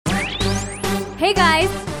Hey guys,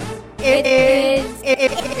 it's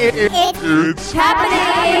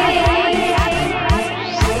happening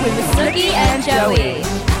with Snooki and Joey.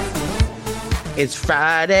 It's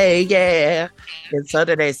Friday, yeah. It's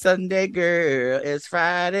Saturday, Sunday, girl. It's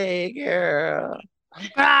Friday, girl.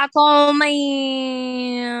 Oh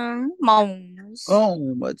man, moans.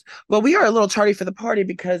 Well, we are a little tardy for the party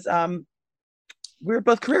because we're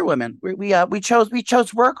both career women. We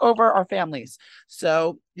chose work over our families.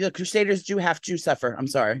 So the Crusaders do have to suffer. I'm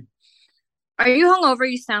sorry. Are you hungover?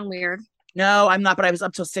 You sound weird. No, I'm not. But I was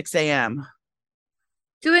up till 6 a.m.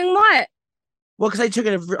 Doing what? Well, because I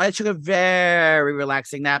took a very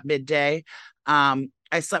relaxing nap midday.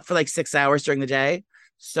 I slept for like 6 hours during the day,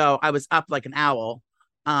 so I was up like an owl,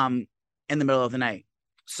 in the middle of the night.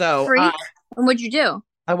 So Freak. And what'd you do?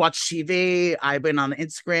 I watched TV. I've been on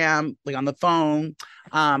Instagram, like on the phone.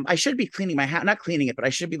 I should be cleaning my house, not cleaning it, but I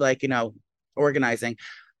should be like, organizing.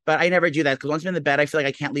 But I never do that because once I'm in the bed, I feel like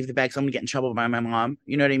I can't leave the bed because I'm gonna get in trouble by my mom.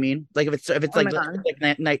 You know what I mean? Like if it's Oh like my God.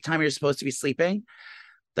 nighttime, you're supposed to be sleeping.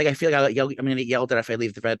 Like I feel like I'm gonna get yelled at if I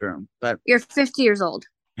leave the bedroom. But You're 50 years old.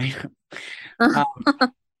 um,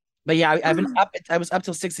 but yeah, I've been up. I was up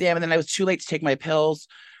till 6 a.m. and then I was too late to take my pills.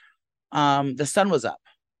 The sun was up.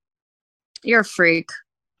 You're a freak.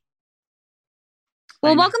 I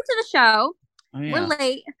Well, know. welcome to the show. Oh, We're yeah.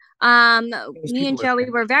 late. was Me and people Joey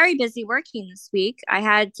working. were very busy working this week. I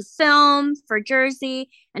had to film for Jersey,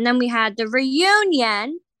 and then we had the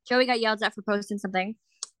reunion. Joey got yelled at for posting something.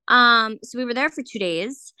 So we were there for 2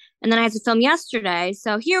 days, and then I had to film yesterday.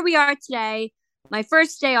 So here we are today, my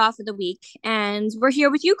first day off of the week, and we're here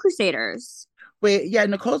with you, Crusaders. Wait, yeah,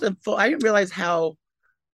 Nicole's in full. I didn't realize how.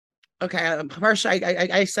 Okay, partially,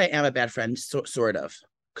 I say I'm a bad friend, sort of,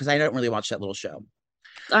 because I don't really watch that little show.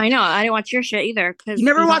 I know I didn't watch your shit either You because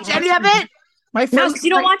never watch any of it? My No, first, because you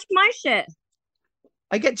don't watch my shit.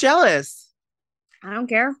 I get jealous. I don't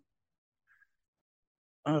care.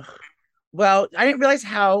 Ugh. Well, I didn't realize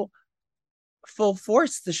how full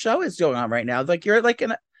force the show is going on right now. Like you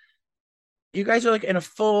guys are like in a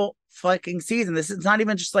full fucking season. This is not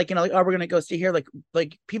even just like like, oh, we're gonna go stay here.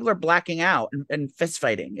 Like people are blacking out and fist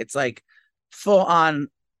fighting. It's like full on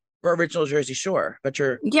original Jersey Shore. But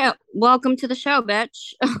Yeah, welcome to the show,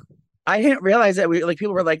 bitch. I didn't realize that we like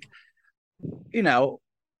people were like, you know,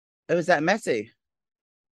 it was that messy.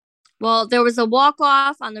 Well, there was a walk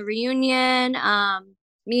off on the reunion.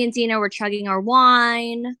 Me and Dina were chugging our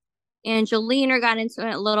wine. Angelina got into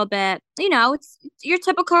it a little bit. It's your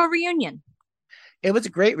typical reunion. It was a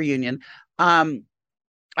great reunion.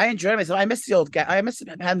 I enjoyed myself. I miss the old gang. I miss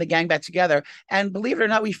having the gang back together. And believe it or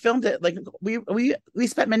not, we filmed it. Like we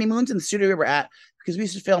spent many moons in the studio we were at because we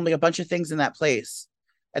used to film like a bunch of things in that place.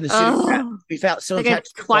 And the studio we were at, Oh, we found so like a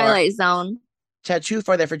Twilight Zone. tattoo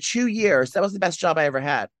for there for 2 years. That was the best job I ever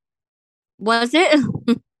had. Was it?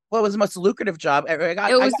 Well, it was the most lucrative job. It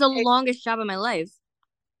was the longest job of my life.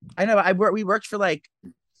 I know. We worked for like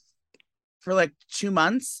 2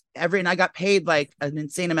 months and I got paid like an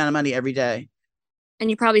insane amount of money every day. And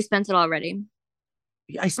you probably spent it already.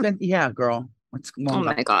 I spent, yeah, girl. It's Oh long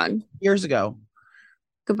my God. years ago.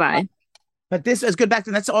 Goodbye. But this is good back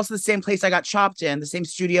then. That's also the same place I got chopped in, the same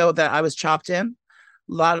studio that I was chopped in.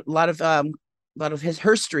 Lot of his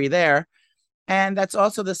history there. And that's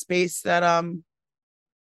also the space that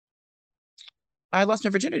I lost my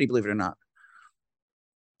virginity, believe it or not,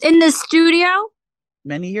 In the studio?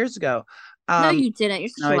 many years ago. No, you didn't. You're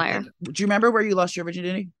such No, a liar. do you remember where you lost your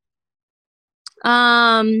virginity?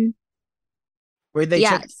 Um, Where they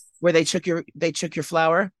took yes. where they took your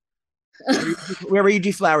flower? Where were you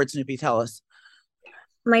deflowered, Snoopy? Tell us.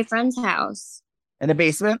 My friend's house. In the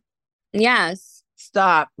basement? Yes.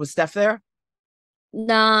 Stop. Was Steph there?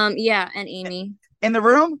 Yeah, and Amy. In the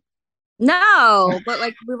room? No, but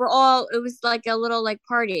like it was like a little like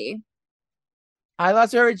party. I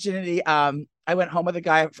lost my virginity. I went home with a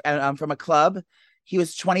guy from a club. He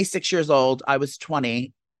was 26 years old. I was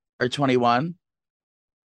 20 or 21.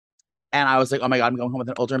 And I was like, oh my God, I'm going home with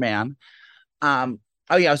an older man.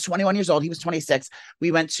 Oh yeah, I was 21 years old. He was 26.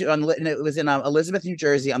 We went to, and it was in Elizabeth, New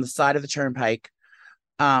Jersey, on the side of the turnpike.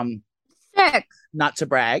 Um, Sick. Not to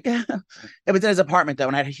brag. It was in his apartment though,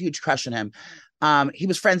 and I had a huge crush on him. He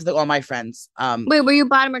was friends with all my friends. Wait, were you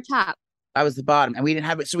bottom or top? I was the bottom, and we didn't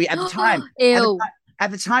have it. So we at the time, Ew.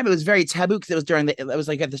 at the time, it was very taboo because it was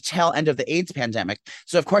like at the tail end of the AIDS pandemic.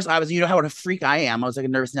 So of course I was, how what a freak I am. I was like a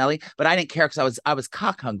nervous Nelly, but I didn't care because I was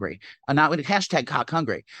cock hungry. Not with hashtag cock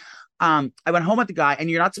hungry. I went home with the guy, and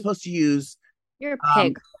you're not supposed to use. You're a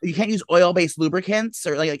pig. You can't use oil-based lubricants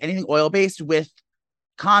or like anything oil-based with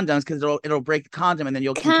condoms because it'll break the condom, and then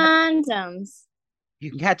Condoms. you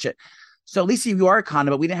can catch it. So at least you are a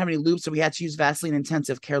condom, but we didn't have any lube, so we had to use Vaseline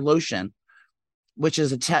Intensive Care lotion, which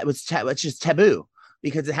is which is taboo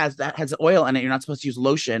because that has oil in it. You're not supposed to use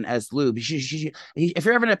lotion as lube. If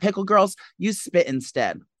you're ever in a pickle, girls, use spit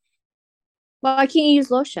instead Well, I can't use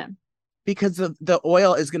lotion. because the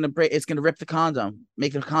oil is gonna break. It's gonna rip the condom,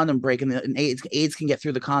 make the condom break, and AIDS can get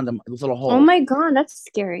through the condom, those little Oh holes. my God, that's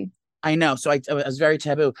scary. I know, so I was very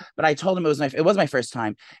taboo. But I told him it was my first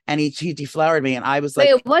time, and he deflowered me, and I was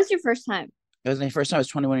Wait, like, it was your first time? it was my first time. I was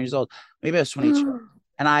 21 years old, maybe I was 22.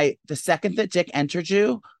 And the second that dick entered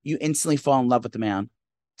you, you instantly fall in love with the man.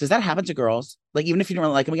 Does that happen to girls? Like, even if you don't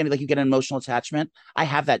really like him again, like you get an emotional attachment. I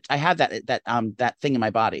have that thing in my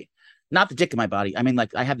body, not the dick in my body. I mean,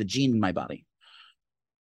 like I have the gene in my body.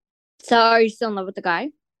 So are you still in love with the guy?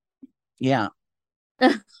 Yeah.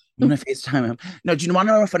 I'm gonna FaceTime him. No, do you want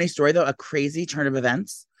to know a funny story though? A crazy turn of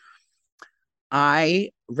events.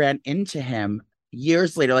 I ran into him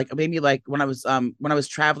years later, like maybe like when I was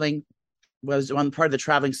traveling, was on part of the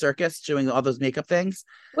traveling circus doing all those makeup things.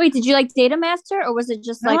 Wait, did you like date a master or was it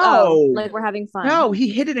just like, oh, No, like we're having fun? no, he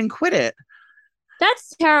hit it and quit it.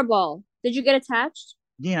 That's terrible. Did you get attached?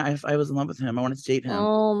 Yeah, I was in love with him. I wanted to date him.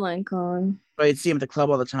 Oh my God. But I'd see him at the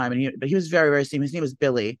club all the time, but he was very, very sweet. His name was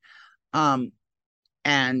Billy. Um,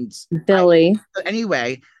 and I Billy.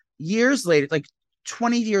 anyway, years later, like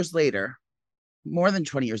 20 years later, more than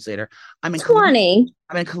 20 years later, I'm 20.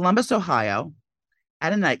 I'm in Columbus, Ohio,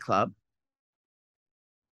 at a nightclub,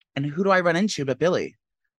 and who do I run into but Billy?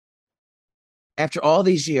 After all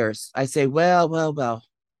these years, I say, well, well, well,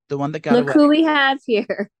 the one that got Look away, who we have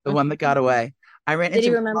here. the one that got away. I ran Did he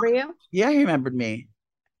into him. remember you? Yeah, he remembered me.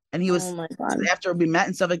 And he Oh was my God. after we met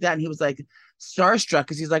and stuff like that, and he was like starstruck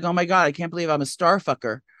because he's like, "Oh my God, I can't believe I'm a star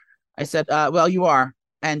fucker." I said, "Well, you are,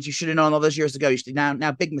 and you should have known all those years ago. You should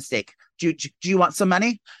now big mistake. Do you want some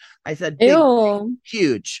money?" I said, "Big, Ew.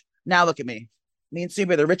 huge. Now look at me. Me and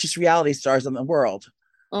Snoopy are the richest reality stars in the world."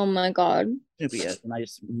 Oh my God. Snoopy is, and I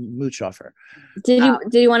just mooch off her. Did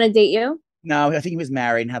he want to date you? No, I think he was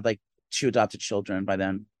married and had like two adopted children by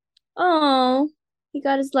then. Oh, he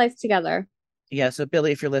got his life together. Yeah, so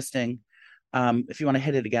Billy, if you're listening, if you want to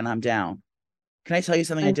hit it again, I'm down. Can I tell you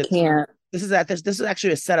something I I did? can't. This is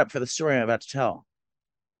actually a setup for the story I'm about to tell.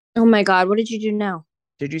 Oh my God, what did you do now?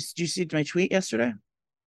 Did you see my tweet yesterday?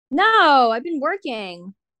 No, I've been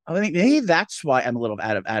working. I think maybe that's why I'm a little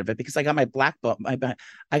out of it because I got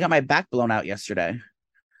I got my back blown out yesterday.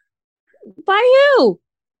 By who?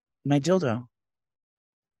 My dildo.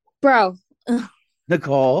 Bro,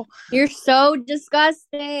 Nicole. you're so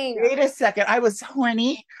disgusting. Wait a second. I was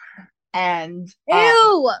horny and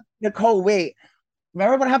Ew. Nicole, wait.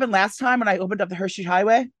 Remember what happened last time when I opened up the Hershey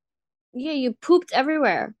Highway? Yeah, you pooped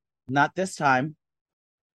everywhere. Not this time.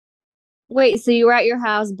 Wait, so you were at your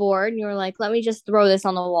house bored and you were like, let me just throw this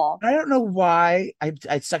on the wall. I don't know why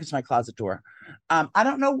I stuck it to my closet door. I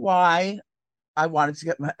don't know why I don't want to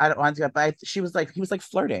get but he was like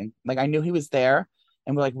flirting. Like I knew he was there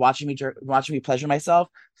and we're like watching me pleasure myself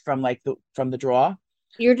from like from the draw.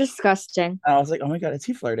 You're disgusting. And I was like, oh my God, is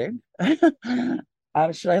he flirting?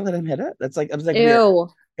 Should I let him hit it? That's like I was like weird. Ew.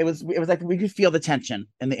 It was like we could feel the tension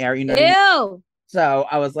in the air, you know. Ew. So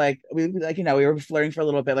I was like, we were flirting for a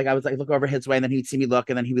little bit. Like I was like, look over his way, and then he'd see me look,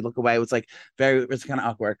 and then he would look away. It was kind of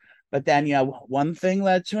awkward. But then, one thing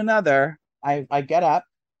led to another. I get up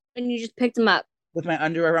And you just picked him up. with my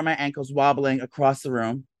underwear around my ankles, wobbling across the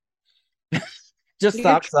room. Just You're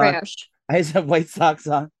socks on. trash. I just have white socks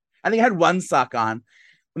on. I think I had one sock on,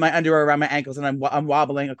 with my underwear around my ankles, and I'm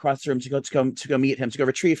wobbling across the room to go meet him, to go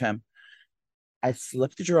retrieve him. I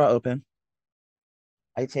slip the drawer open.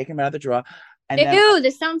 I take him out of the drawer. And Ew,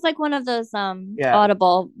 this sounds like one of those yeah,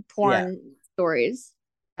 audible yeah. porn stories.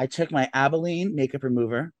 I took my Abilene makeup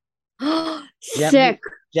remover, Sick.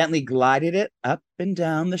 gently glided it up and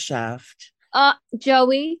down the shaft.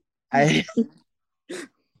 Joey. I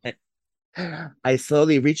I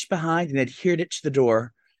slowly reached behind and adhered it to the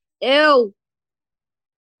door. Ew.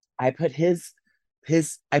 I put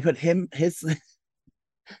I put him his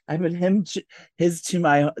I put his to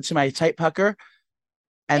my tight pucker,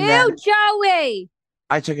 and then Ew, Joey.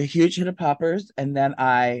 I took a huge hit of poppers, and then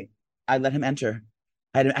I let him enter.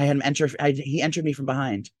 I had him enter. He entered me from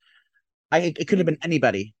behind. It could have been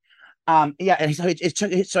anybody. Yeah, and so it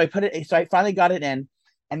took. So I put it. So I finally got it in,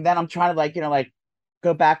 and then I'm trying to like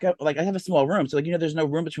go back up. Like I have a small room, so there's no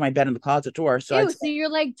room between my bed and the closet door. So Ew, so you're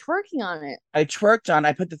like twerking on it. I twerked on.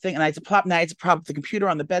 I put the thing, and I had to prop the computer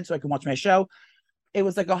on the bed so I can watch my show. It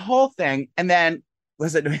was like a whole thing, and then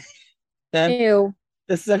was it? Then Ew.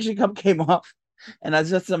 the suction cup came off, and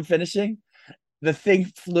as I'm finishing, the thing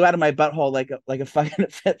flew out of my butthole like a fucking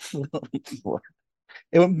fit flew on the floor.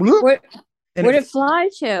 It went bloop, Where and where'd it fly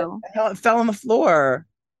to? it fell on the floor.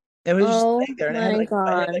 It was just Oh laying there, and my it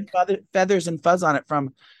had like God. feathers and fuzz on it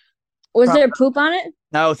Was from. there poop on it?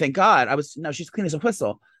 No, thank God. No, she's clean as a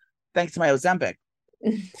whistle, thanks to my Ozempic.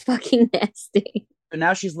 Fucking nasty. But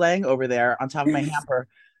now she's laying over there on top of my hamper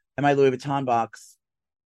and my Louis Vuitton box.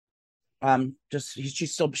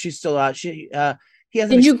 She's still she he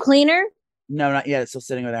hasn't. Did you clean her? No, not yet. It's still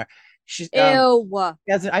sitting over there. She's Ew.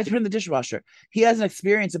 he hasn't. I put in the dishwasher. He hasn't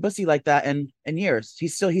experienced a pussy like that in years.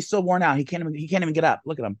 He's still worn out. He can't even get up.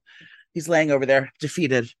 Look at him. He's laying over there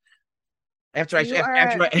defeated. After I You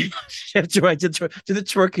after, are. after I did the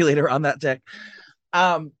twerculator on that dick.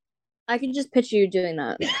 Um, I can just picture you doing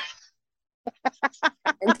that.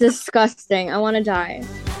 It's disgusting. I want to die.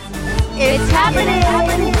 It's happening.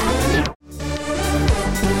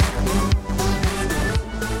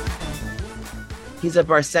 he's a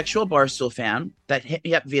bisexual Barstool fan that hit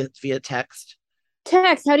me up via text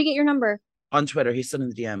Text. How do you get your number? on Twitter. He's still in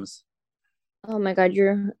the DMs. Oh my God,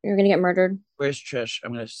 you're gonna get murdered. Where's Trish?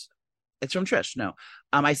 It's from Trish. No.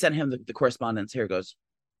 I sent him the correspondence. Here it goes.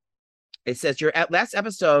 It says your last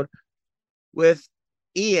episode with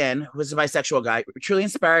Ian, who's a bisexual guy, truly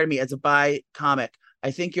inspired me as a bi comic.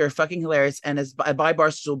 I think you're fucking hilarious. And as a bi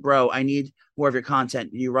Barstool bro, I need more of your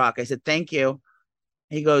content. You rock. I said, thank you.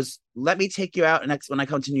 He goes, let me take you out when I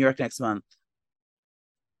come to New York next month.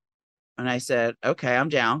 And I said, okay, I'm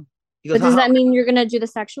down. He goes, But does that mean you're gonna do the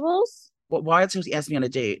sexuals? well, why else he asked me on a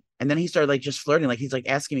date? And then he started like just flirting, like he's like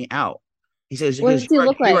asking me out. He says, What does he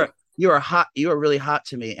look like? you are hot, you are really hot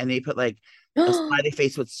to me. And they put like a smiley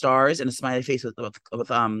face with stars and a smiley face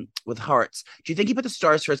with hearts. Do you think he put the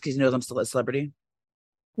stars first because he knows I'm still a celebrity?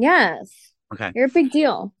 Yes. Okay. You're a big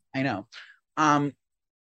deal. I know.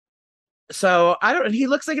 So I don't. He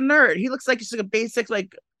looks like a nerd. He looks like just like a basic,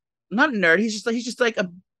 like not a nerd. He's just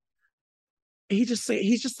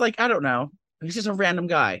like I don't know. He's just a random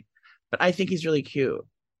guy, but I think he's really cute,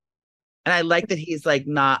 and I like that he's like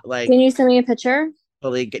not like. Can you send me a picture?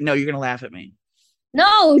 Fully. No, you're gonna laugh at me.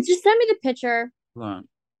 No, just send me the picture. Hold on.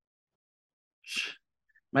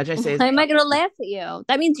 Imagine I say. Why am I gonna laugh at you?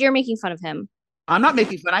 That means you're making fun of him. I'm not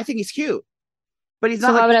making fun. I think he's cute, but he's So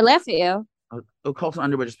not. why Like, would I laugh at you? Colton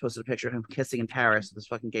Underwood just posted a picture of him kissing in Paris with his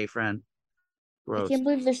fucking gay friend. I Gross. can't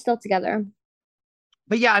believe they're still together.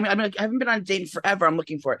 But yeah, I mean, I haven't been on a date in forever. I'm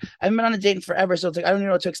looking for it. I haven't been on a date in forever, so it's like I don't even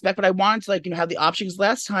know what to expect. But I wanted to have the options.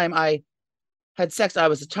 Last time I had sex, I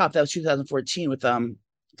was the top. That was 2014 with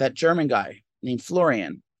that German guy named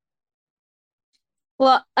Florian.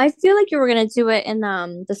 Well, I feel like you were gonna do it in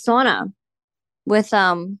the sauna with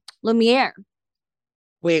Lumiere.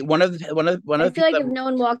 Wait, one of I feel like if no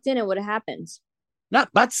one walked in, it would have happened.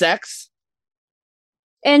 not butt sex.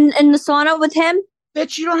 And in the sauna with him?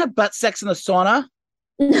 Bitch, you don't have butt sex in the sauna.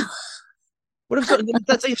 No. What if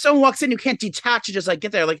that's like if someone walks in, you can't detach and just like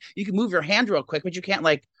get there. Like you can move your hand real quick, but you can't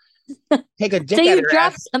like take a dick So out you of your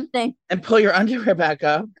drop ass something. and pull your underwear back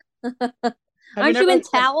up. Aren't you in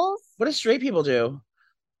towels? What do straight people do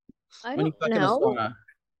I when you don't fuck in a know. sauna?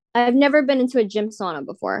 I've never been into a gym sauna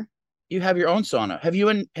before. You have your own sauna. Have you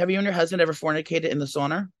and your husband ever fornicated in the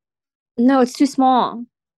sauna? No, it's too small.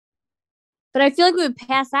 But I feel like we would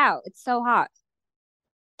pass out. It's so hot.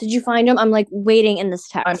 Did you find him? I'm like waiting in this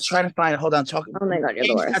text. I'm trying to find it. Hold on. Talk. Oh my God, you're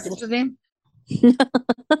the worst. What's his name?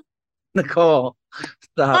 Nicole.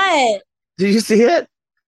 Stop. What? Did you see it?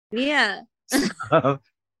 Yeah.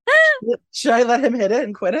 Should I let him hit it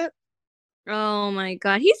and quit it? Oh my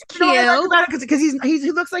God, he's cute. Because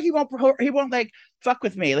he looks like he won't like fuck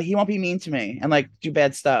with me. Like he won't be mean to me and like do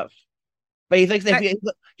bad stuff. But he thinks that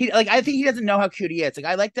he like I think he doesn't know how cute he is. Like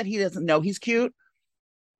I like that he doesn't know he's cute.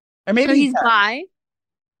 Or maybe So he's bi.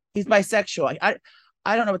 He's bisexual.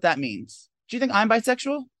 I don't know what that means. Do you think I'm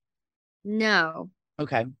bisexual? No.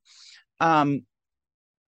 Okay. But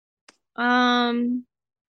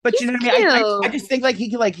you know what I mean? I just think like he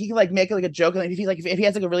could make it like a joke. And like, if he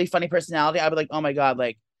has like a really funny personality, I'd be like, oh my God,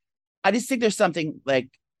 like I just think there's something like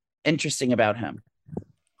interesting about him.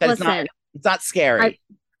 That Listen, it's not scary.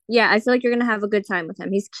 I feel like you're gonna have a good time with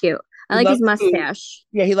him. He's cute. I like his mustache.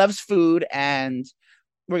 Yeah, he loves food, and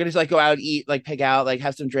we're gonna just like go out, eat, like pig out, like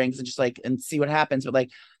have some drinks, and just like and see what happens. But like,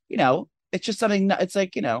 it's just something. It's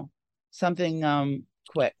like something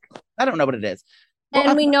quick. I don't know what it is.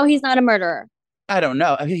 And we know he's not a murderer. I don't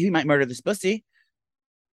know. I mean, he might murder this pussy,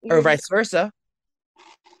 or vice versa.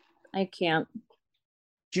 I can't.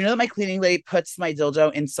 Do you know that my cleaning lady puts my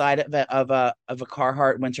dildo inside of a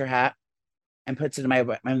Carhartt winter hat and puts it in my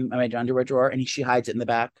underwear drawer, and she hides it in the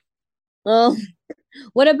back? Well,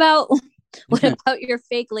 what about What about your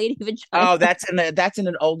fake lady vagina? Oh, that's in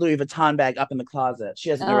an old Louis Vuitton bag up in the closet. She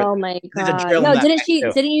has Oh my there's a god. drill in No, that bag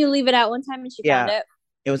too. didn't you leave it out one time and she found Yeah, it?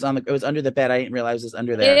 it was under the bed. I didn't realize it was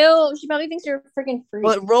under there. Ew, she probably thinks you're a freaking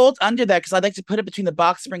Well, freak. it rolled under that because I like to put it between the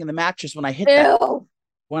box spring and the mattress when I hit that. Ew.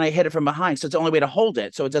 When I hit it from behind, so it's the only way to hold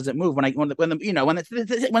it so it doesn't move.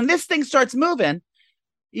 When this thing starts moving,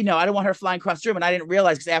 I don't want her flying across the room. And I didn't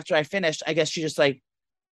realize because after I finished, I guess she just like,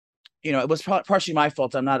 it was partially my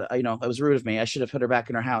fault. I'm not, it was rude of me. I should have put her back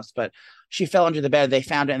in her house, but she fell under the bed. They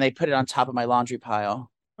found it and they put it on top of my laundry pile.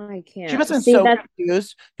 I can't. She must have been so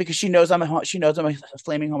confused because she knows I'm a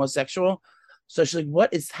flaming homosexual. So she's like,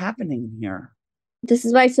 "What is happening here?" This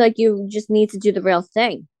is why I feel like you just need to do the real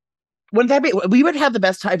thing. Wouldn't that be? We would have the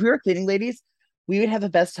best time if we were cleaning ladies. We would have the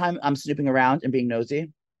best time. Snooping around and being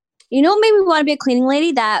nosy. You know what made me want to be a cleaning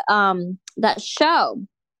lady? That show.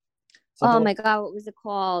 Oh my god, what was it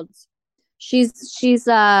called? She was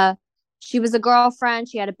a girlfriend.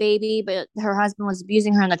 She had a baby, but her husband was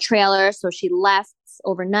abusing her in the trailer, so she left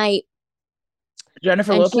overnight.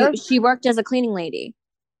 Jennifer and Lopez. She worked as a cleaning lady.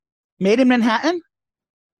 Made in Manhattan?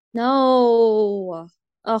 No.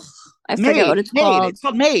 Ugh, I forget what it's called. It's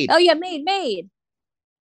called Maid. Oh yeah, Maid.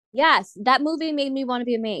 Yes, that movie made me want to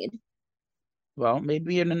be a maid. Well,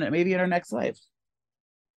 maybe in her next life.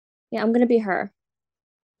 Yeah, I'm gonna be her,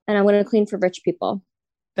 and I'm gonna clean for rich people.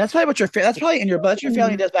 That's probably that's probably in your that's your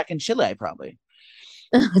family does back in Chile, probably.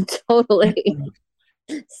 Totally.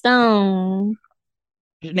 Stone.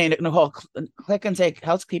 Nicole, click and say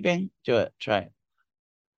housekeeping. Do it. Try it.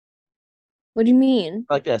 What do you mean?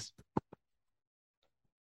 Like this.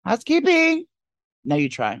 Housekeeping. Now you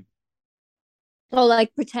try. Oh,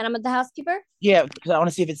 like pretend I'm the housekeeper? Yeah, because I want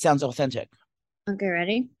to see if it sounds authentic. Okay,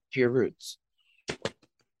 ready? To your roots.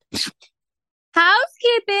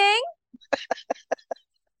 Housekeeping.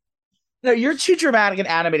 No, you're too dramatic and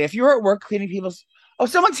animated. If you're at work cleaning people's... Oh,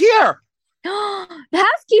 someone's here. The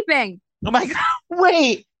housekeeping. Oh my God.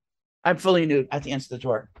 Wait. I'm fully nude at the end of the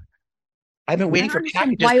door. I've been waiting for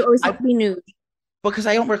packages. Why you always have to be nude? Because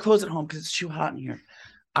I don't wear clothes at home because it's too hot in here.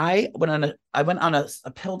 I went on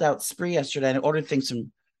a pilled out spree yesterday and I ordered things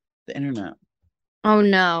from the internet. Oh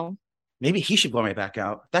no. Maybe he should blow me back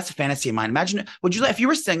out. That's a fantasy of mine. Imagine, if you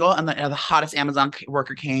were single and the hottest Amazon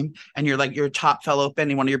worker came and your top fell open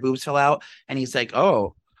and one of your boobs fell out and he's like,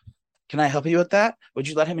 "Oh, can I help you with that?" Would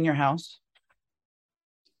you let him in your house?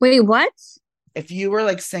 Wait, what? If you were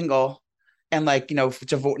like single and like, not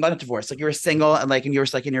divorced, like you were single and like, and you were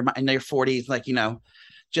like in your 40s, like,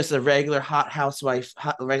 just a regular hot housewife,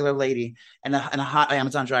 regular lady, and a hot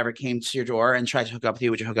Amazon driver came to your door and tried to hook up with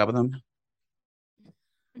you, would you hook up with them?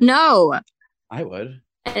 No. I would.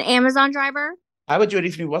 An Amazon driver? I would do it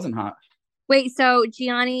even if he wasn't hot. Wait, so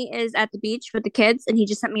Gianni is at the beach with the kids and he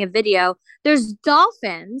just sent me a video. There's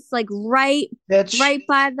dolphins like right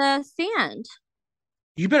by the sand.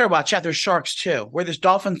 You better watch out. There's sharks too. Where there's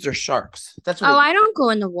dolphins, there's sharks. That's what I don't go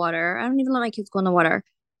in the water. I don't even let my kids go in the water.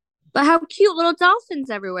 But how cute little dolphins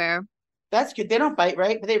everywhere. That's good. They don't bite,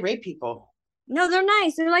 right? But they rape people. No, they're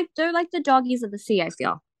nice. They're like the doggies of the sea, I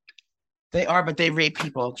feel. They are, but they rape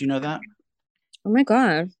people. Do you know that? Oh my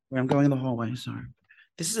God. I'm going in the hallway. Sorry.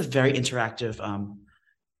 This is a very interactive.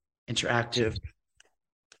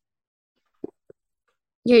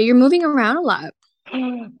 Yeah, you're moving around a lot.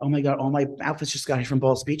 Oh my God. All my outfits just got here from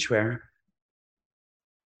Ball's Beachwear.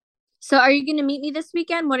 So are you going to meet me this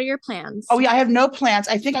weekend? What are your plans? Oh yeah, I have no plans.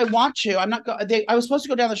 I think I want to. I'm not going. I was supposed to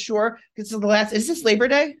go down the shore because it's the last. Is this Labor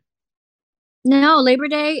Day? No, Labor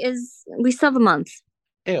Day is. We still have a month.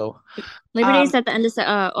 Ew. Labor Day is at the end of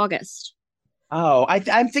August. Oh,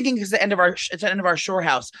 I'm thinking it's the end of our shore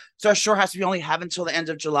house. So our shore house we only have until the end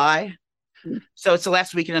of July. So it's the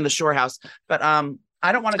last weekend in the shore house. But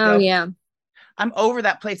I don't want to go. Oh yeah. I'm over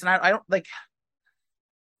that place, and I don't like.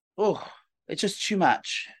 Oh, it's just too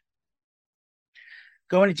much.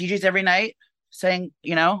 Going to DJs every night, saying,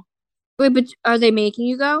 Wait, but are they making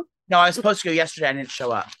you go? No, I was supposed to go yesterday. I didn't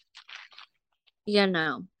show up. Yeah,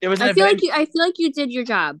 no. There was I feel like you did your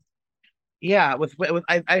job. Yeah,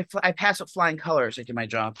 I passed with flying colors. I did my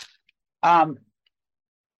job. Oh,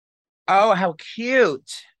 how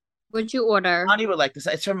cute! What'd you order? Honey would like this.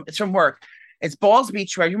 It's from work. It's Balls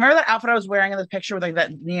Beachwear. You remember that outfit I was wearing in the picture with like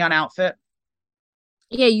that neon outfit?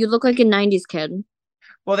 Yeah, you look like a '90s kid.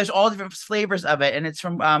 Well, there's all different flavors of it, and it's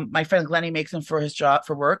from my friend Glennie makes them for his job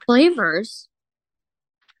for work. Flavors.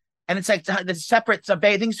 And it's like the separate. It's a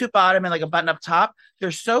bathing suit bottom and like a button up top.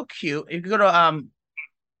 They're so cute. You can go to on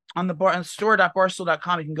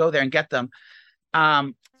store.barstool.com. You can go there and get them.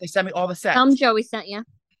 They sent me all the sets. Tell them Joey sent you.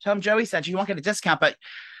 Tell them Joey sent you. You won't get a discount, but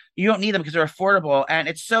you don't need them because they're affordable and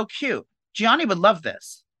it's so cute. Gianni would love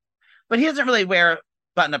this. But he doesn't really wear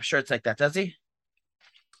button-up shirts like that, does he?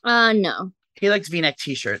 No. He likes V-neck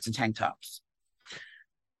t-shirts and tank tops.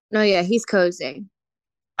 No, yeah, he's cozy.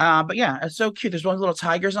 But yeah, it's so cute. There's one with little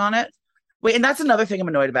tigers on it. Wait, and that's another thing I'm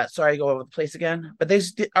annoyed about. Sorry, I go over the place again. But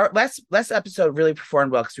there's our last episode really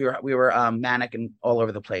performed well because we were manic and all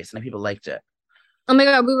over the place, and people liked it. Oh my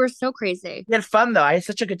God, we were so crazy. We had fun though. I had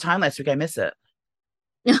such a good time last week. I miss it.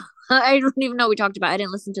 I don't even know what we talked about. I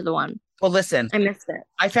didn't listen to the one. Well, listen, I missed it.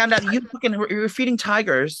 I found out you were feeding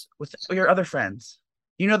tigers with your other friends.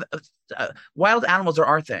 You know, wild animals are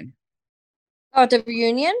our thing. Oh, the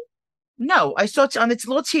reunion? No, I saw it on its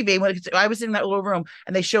little TV when I was in that little room,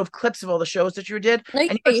 and they showed clips of all the shows that you did. No,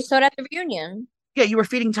 And you saw it at the reunion. yeah, you were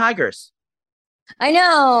feeding tigers. I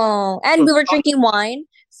know. And we were drinking wine.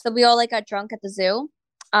 So we all like got drunk at the zoo.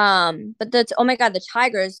 But oh my God, the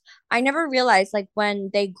tigers, I never realized like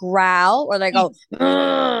when they growl or they go,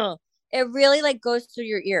 "Ugh," it really like goes through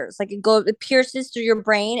your ears. Like it pierces through your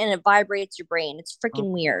brain and it vibrates your brain. It's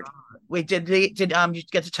freaking weird. Wait, did you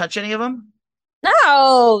get to touch any of them?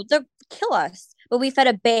 No, they'll kill us. But we fed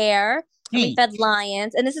a bear and we Hmm. fed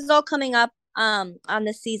lions, and this is all coming up on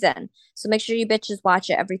this season. So make sure you bitches watch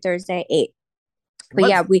it every Thursday at 8. But What?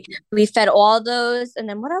 yeah, we fed all those, and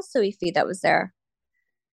then what else did we feed that was there?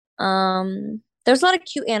 There's a lot of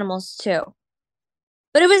cute animals too.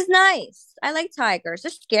 But it was nice. I like tigers.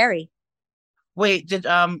 They're scary. Wait,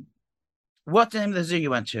 what's the name of the zoo you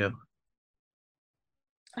went to?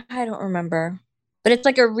 I don't remember. But it's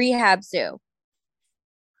like a rehab zoo.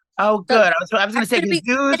 Oh, So good. I was gonna say actually,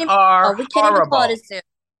 because zoos can't are we can't even call it horrible. a zoo.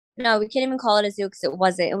 No, we can't even call it a zoo because it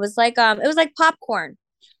wasn't. It was like popcorn,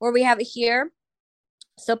 where we have it here.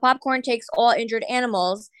 So popcorn takes all injured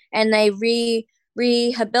animals and they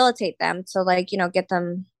rehabilitate them to like, get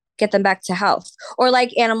them back to health. Or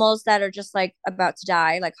like animals that are just like about to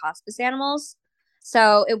die, like hospice animals.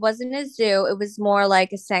 So it wasn't a zoo, it was more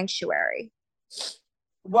like a sanctuary.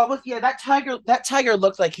 What was that tiger? That tiger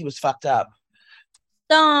looked like he was fucked up.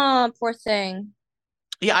 Oh, poor thing.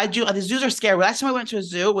 Yeah, I do. The zoos are scary. Last time I went to a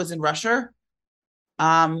zoo was in Russia.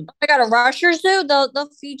 I got a Rusher zoo, they'll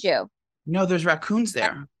feed you. No, there's raccoons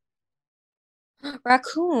there.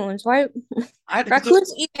 Raccoons. Why I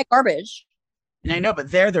raccoons eat like garbage? and I know,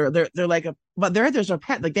 but they're like a but there's a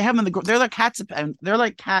pet like they have them in the they're like cats and they're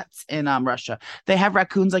like cats in Russia. They have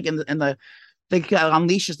raccoons like in the they got on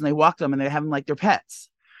leashes and they walk them and they have them like their pets.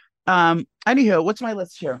 Anywho, what's my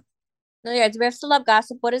list here? No, yeah, do we have celeb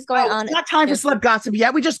gossip? What is going Oh, on? it's not time for celeb gossip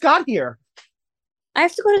yet. We just got here. I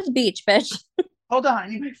have to go to the beach, bitch. Hold on, I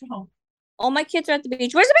need my phone. All my kids are at the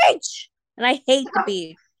beach. Where's the beach? And I hate the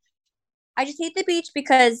beach. I just hate the beach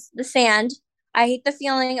because the sand. I hate the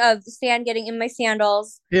feeling of the sand getting in my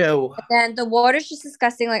sandals. Ew. And then the water's just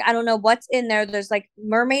disgusting. Like, I don't know what's in there. There's like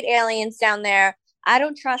mermaid aliens down there. I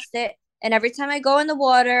don't trust it. And every time I go in the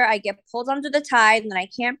water, I get pulled under the tide and then I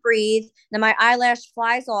can't breathe. Then my eyelash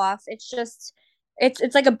flies off. It's just,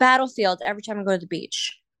 it's like a battlefield every time I go to the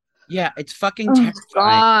beach. Yeah, it's fucking Oh terrifying.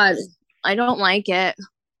 God, I don't like it.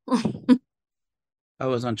 I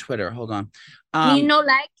was on Twitter. Hold on. You don't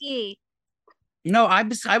like it. No, I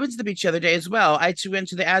went to the beach the other day as well. I went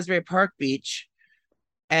to the Asbury Park beach,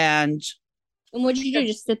 and And what did you do?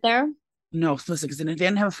 Just sit there? no, listen, because they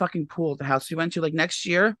didn't have a fucking pool at the house we went to. Like next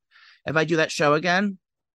year, if I do that show again,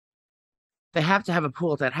 they have to have a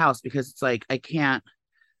pool at that house because it's like I can't.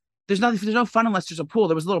 There's no fun unless there's a pool.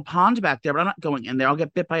 There was a little pond back there, but I'm not going in there. I'll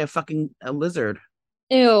get bit by a lizard.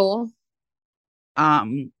 Ew.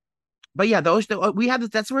 But yeah, we have this.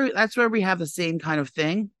 That's where we have the same kind of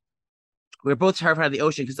thing. We're both terrified of the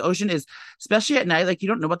ocean because the ocean is, especially at night, like you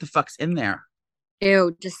don't know what the fuck's in there.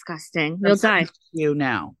 Ew, disgusting. You'll die. You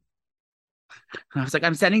now. I was like,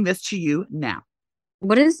 I'm sending this to you now.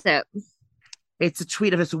 What is it? It's a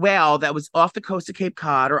tweet of this whale that was off the coast of Cape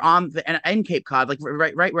Cod or in Cape Cod, like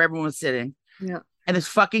right where everyone was sitting. Yeah. And this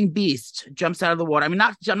fucking beast jumps out of the water. I mean,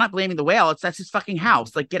 I'm not blaming the whale. That's his fucking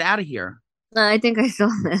house. Like, get out of here. I think I saw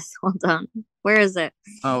this. Hold on. Where is it?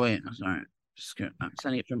 Oh wait, I'm sorry. I'm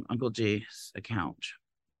sending it from Uncle G's account.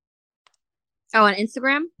 Oh, on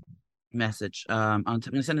Instagram? Message. I'm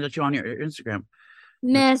gonna send it to you on your Instagram.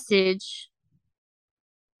 Message.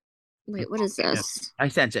 Wait, what is this? I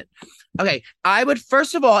sent it. Okay. I would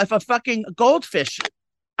first of all, if a fucking goldfish,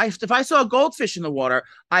 if I saw a goldfish in the water,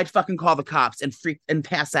 I'd fucking call the cops and freak and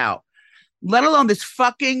pass out. Let alone this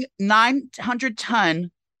fucking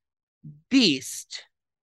 900-ton beast.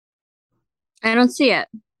 I don't see it.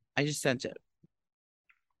 I just sent it.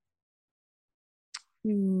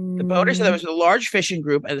 The boater said there was a large fishing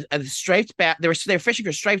group and striped bass. They were fishing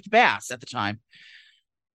for striped bass at the time.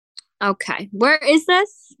 Okay. Where is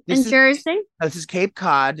this? In Jersey? This is Cape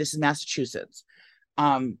Cod. This is Massachusetts.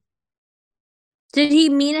 Did he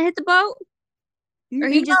mean to hit the boat? Or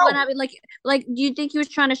he just went No. out and like, do you think he was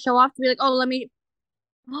trying to show off to be like, oh, let me,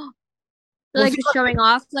 like, just showing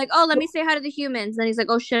off, like, oh, let me say hi to the humans. Then he's like,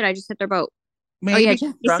 oh shit, I just hit their boat. Maybe oh yeah,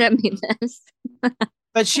 Jackie sent me this.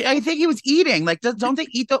 But I think he was eating. Like, don't they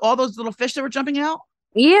eat all those little fish that were jumping out?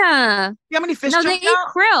 Yeah. See how many fish? No, they eat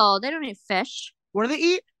krill. They don't eat fish. What do they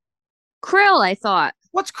eat? Krill, I thought.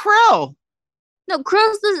 What's krill? No,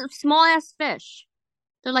 krill's the small ass fish.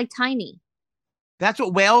 They're like tiny. That's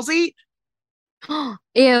what whales eat?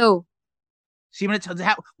 Ew. See,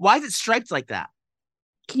 why is it striped like that?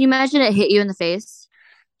 Can you imagine it hit you in the face?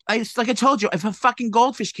 Like I told you, if a fucking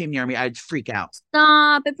goldfish came near me, I'd freak out.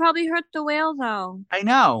 Stop. It probably hurt the whale, though. I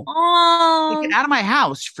know. Oh. Like, get out of my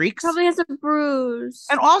house, freaks. Probably has a bruise.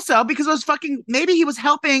 And also, because maybe he was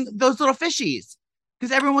helping those little fishies.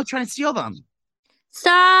 Because everyone was trying to steal them.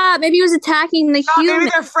 Stop. Maybe he was attacking the humans. Maybe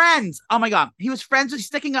they're friends. Oh my God. He was friends with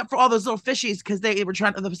sticking up for all those little fishies because the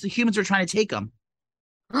humans were trying to take them.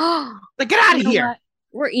 Like, get out of here. What?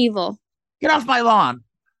 We're evil. Get off my lawn.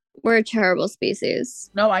 We're a terrible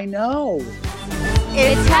species. No, I know.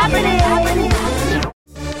 It's happening.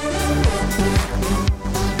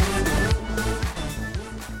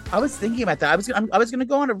 I was thinking about that. I was gonna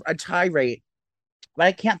go on a tirade, but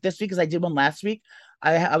I can't this week because I did one last week.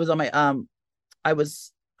 I was on my I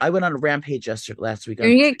went on a rampage last week. You're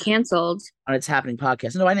gonna get canceled on It's Happening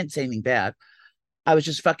podcast. No, I didn't say anything bad. I was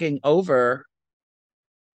just fucking over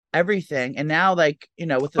everything, and now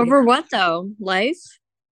with over what though? Life?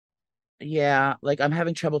 Yeah, like I'm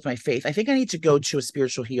having trouble with my faith. I think I need to go to a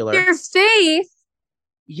spiritual healer. Your faith?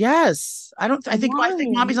 Yes, I think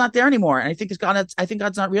mommy's not there anymore, and I think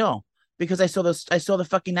God's not real because I saw the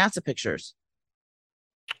fucking NASA pictures.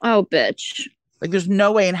 Oh, bitch! Like, there's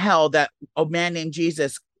no way in hell that a man named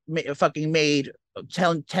Jesus fucking made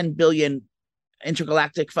 10 billion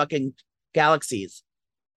intergalactic fucking galaxies.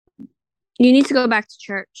 You need to go back to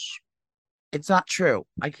church. It's not true.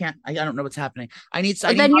 I don't know what's happening.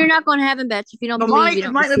 Then you're not going to heaven, bitch. If you don't believe, you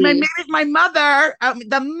don't maybe my mother,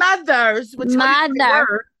 the mothers would tell you the right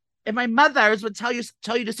word. If my mothers would tell you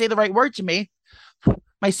to say the right word to me,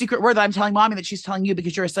 my secret word that I'm telling mommy that she's telling you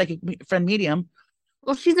because you're a psychic friend medium.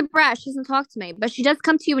 Well, she's a brat. She doesn't talk to me, but she does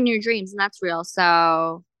come to you in your dreams, and that's real.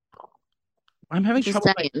 So I'm having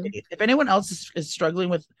trouble. If anyone else is struggling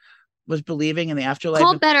with believing in the afterlife,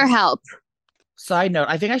 call BetterHelp. Side note,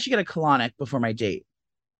 I think I should get a colonic before my date.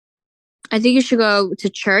 I think you should go to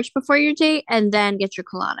church before your date and then get your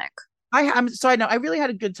colonic. I'm sorry. No, I really had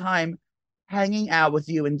a good time hanging out with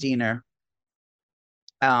you and Diener.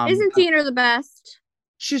 Isn't Diener the best?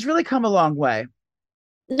 She's really come a long way.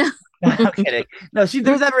 No. I'm kidding. No,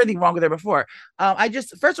 there was never anything wrong with her before.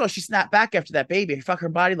 First of all, she snapped back after that baby. Fuck, her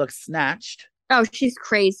body looks snatched. Oh, she's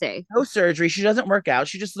crazy. No surgery. She doesn't work out.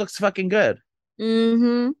 She just looks fucking good.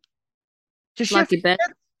 Mm-hmm. Lucky bitch.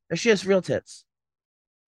 Or she has real tits?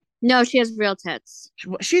 No, she has real tits.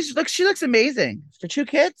 She looks amazing for 2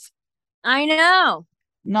 kids. I know.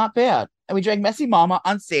 Not bad. And we drank Messy Mama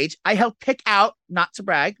on stage. I helped pick out, not to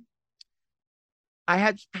brag, I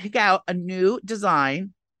had to pick out a new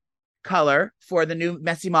design color for the new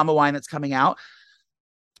Messy Mama wine that's coming out.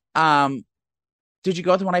 Did you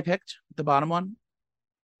go with the one I picked? The bottom one?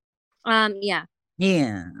 Yeah.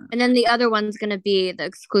 Yeah. And then the other one's going to be the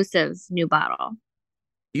exclusive new bottle.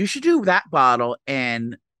 You should do that bottle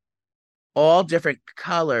in all different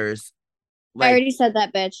colors. I already said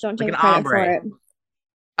that, bitch. Don't take credit for it.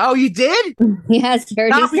 Oh, you did? Yes, you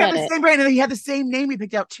already said it. We have the same brand, and you had the same name we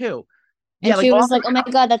picked out too. And she was like, "Oh my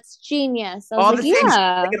God, that's genius." I was like,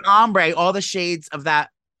 "Yeah." Like an ombre, all the shades of that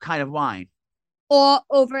kind of wine. All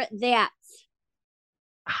over that.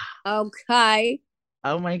 Okay.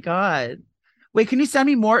 Oh my God. Wait, can you send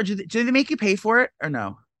me more? Do they make you pay for it or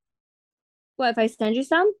no? What, if I send you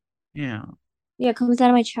some? Yeah. Yeah, it comes out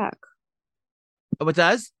of my check. Oh, it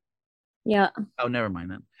does? Yeah. Oh, never mind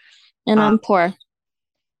then. And I'm poor.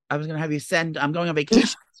 I was going to have you I'm going on vacation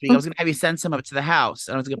this week. I was going to have you send some of it to the house.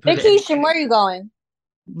 And I was going to put vacation, where are you going?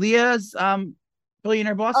 Leah's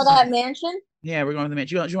billionaire boss. Oh, that mansion? Yeah, we're going to the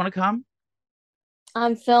mansion. Do you want to come?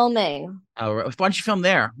 I'm filming. Oh, why don't you film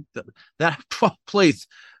there? Please.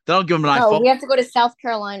 That'll give them an iPhone. No, we have to go to South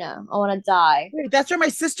Carolina. I want to die. Wait, that's where my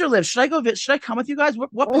sister lives. Should I come with you guys?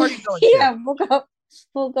 What part are you going to? Yeah,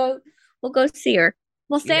 we'll go see her.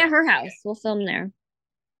 We'll stay at her house. We'll film there.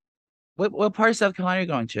 What part of South Carolina are you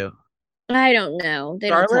going to? I don't know. They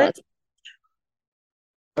Charlotte? don't tell us.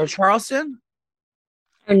 Or Charleston?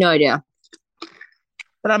 I have no idea.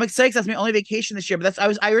 But I'm excited 'cause that's my only vacation this year. But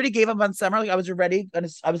I already gave up on summer. Like I was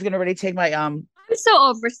gonna already take my I'm so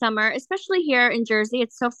over summer, especially here in Jersey.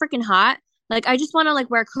 It's so freaking hot. Like I just want to like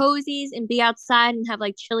wear cozies and be outside and have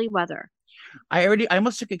like chilly weather. I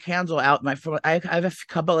almost took a candle out I have a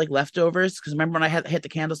couple like leftovers because remember when I had hit the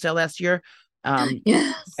candle sale last year. I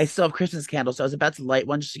Yes. still have Christmas candles, so I was about to light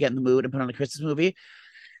one just to get in the mood and put on a Christmas movie.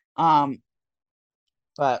 Um,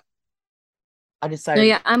 but I No, decided,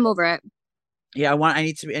 yeah, I'm over it. yeah, I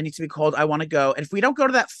need to be cold. I want to go, and if we don't go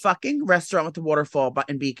to that fucking restaurant with the waterfall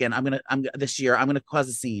in Beacon, I'm this year I'm gonna cause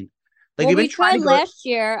a scene. Like Well, we've been we trying to tried go. last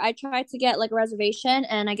year. I tried to get like a reservation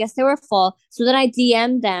and I guess they were full. So then I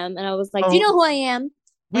DM'd them and I was like, "Do you Oh, know who I am?"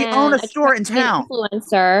 we own And a I tried store in to be an town.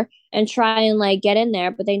 influencer and try and like get in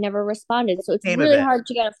there, but they never responded. So it's Name of really it. hard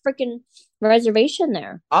to get a freaking reservation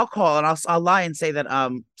there. I'll call and I'll lie and say that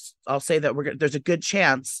I'll say that there's a good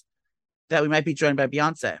chance that we might be joined by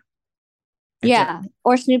Beyonce. Yeah,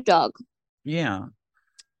 or Snoop Dogg. Yeah,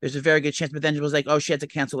 there's a very good chance. But then it was like, oh, she had to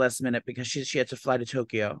cancel last minute because she had to fly to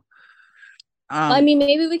Tokyo. I mean,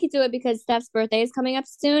 maybe we could do it because Steph's birthday is coming up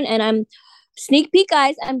soon, and I'm sneak peek,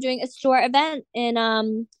 guys. I'm doing a store event in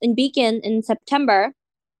Beacon in September.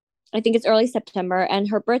 I think it's early September, and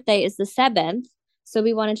her birthday is the 7th. So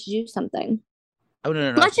we wanted to do something. Oh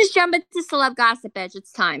no. Let's just jump into celeb gossip, bitch.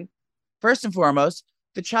 It's time. First and foremost,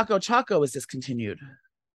 the Choco Choco was discontinued.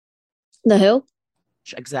 The who?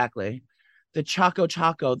 Exactly. The Choco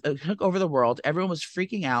Choco took over the world. Everyone was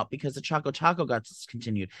freaking out because the Choco Choco got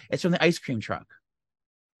discontinued. It's from the ice cream truck.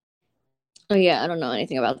 Oh yeah, I don't know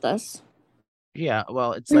anything about this. Yeah,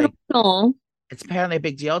 well, it's like No. it's apparently a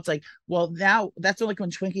big deal. It's like, well, now that's only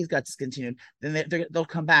when Twinkies got discontinued. Then they'll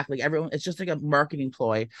come back. Like everyone, it's just like a marketing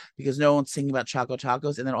ploy because no one's singing about Choco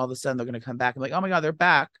Tacos, and then all of a sudden they're going to come back and like, oh my god, they're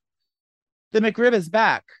back. The McRib is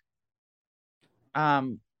back.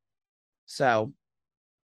 So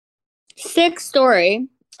Sick story.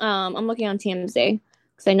 I'm looking on TMZ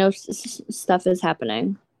because I know stuff is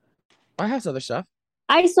happening. I have other stuff.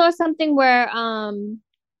 I saw something where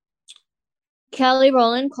Kelly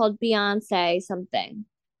Rowland called Beyonce something.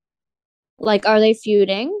 Like, are they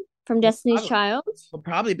feuding from Destiny's Child? Well,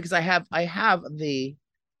 probably because I have Beyonce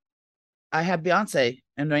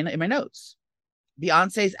in my notes.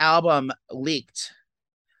 Beyonce's album leaked,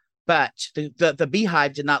 but the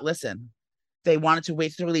Beehive did not listen. They wanted to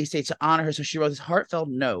wait for the release date to honor her, so she wrote this heartfelt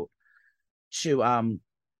note to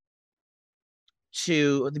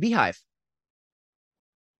the Beehive.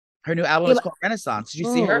 Her new album is called Renaissance. Did you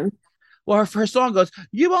see her? Well, her song goes,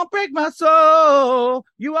 "You won't break my soul.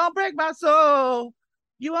 You won't break my soul.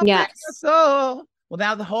 You won't break my soul." Well,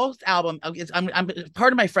 now the whole album is, I'm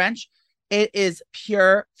pardon my French. It is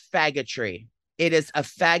pure faggotry. It is a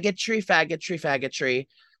faggotry,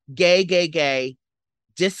 gay,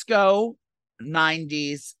 disco,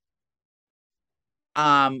 90s,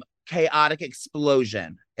 chaotic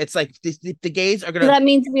explosion. It's like the gays are gonna. So that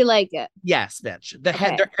means we like it. Yes, bitch.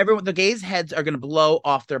 The gays' heads are gonna blow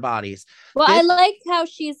off their bodies. Well, I like how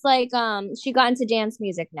she's like, she got into dance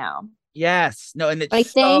music now. Yes, no, and it's like,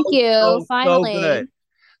 thank you, finally. So good.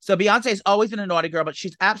 So Beyonce's always been a naughty girl, but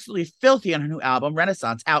she's absolutely filthy on her new album,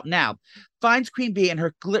 Renaissance, out now. Finds Queen Bee in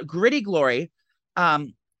her gritty glory.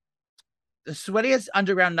 The sweatiest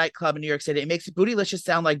underground nightclub in New York City. It makes Bootylicious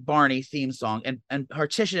sound like Barney theme song, and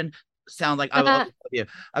Partition sound like I Will Love You.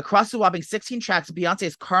 Across the whopping 16 tracks,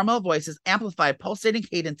 Beyonce's caramel voices, amplified, pulsating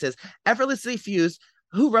cadences, effortlessly fused.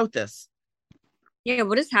 Who wrote this? Yeah,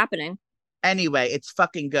 what is happening? Anyway, it's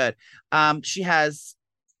fucking good. She has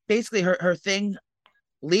basically her thing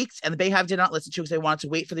leaked, and the Beehive did not listen to because they wanted to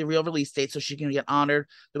wait for the real release date so she can get honored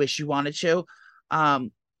the way she wanted to.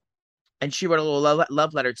 And she wrote a little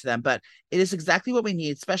love letter to them, but it is exactly what we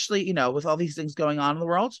need, especially, you know, with all these things going on in the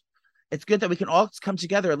world. It's good that we can all come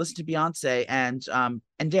together and listen to Beyonce and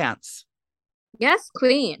dance. Yes,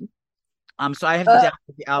 Queen. So I have to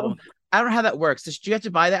download the album. I don't know how that works. Do you have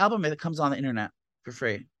to buy the album if it comes on the internet for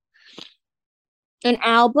free? An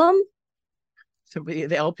album? So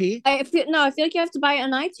the LP? I feel like you have to buy it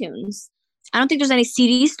on iTunes. I don't think there's any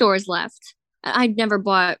CD stores left. I'd never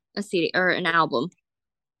bought a CD or an album.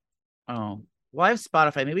 Oh, well, I have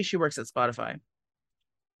Spotify. Maybe she works at Spotify.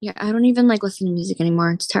 Yeah, I don't even like listen to music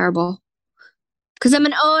anymore. It's terrible. Because I'm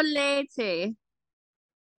an old lady.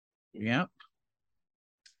 Yep.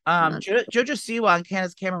 Jojo Siwa and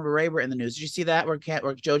Candace Cameron Bure were in the news. Did you see that? Where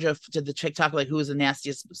Jojo did the TikTok like who was the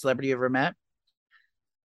nastiest celebrity you ever met?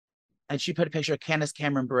 And she put a picture of Candace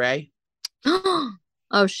Cameron Bure.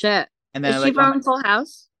 Oh shit! And then is she from Full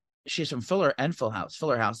House? She's from Fuller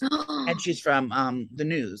House, and she's from the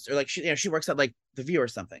news, or like she works at like The View or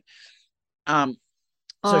something.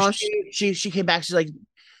 So she came back. She's like,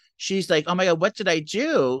 she's like, oh my God, what did I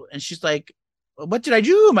do? And she's like, what did I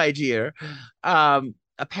do, my dear?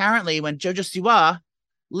 Apparently, when JoJo Siwa,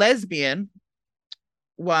 lesbian,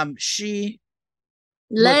 she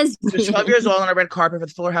was 12 Lesbian. years old on a red carpet for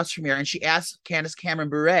the Fuller House premiere, and she asked Candace Cameron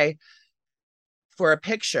Bure for a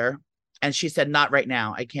picture, and she said, not right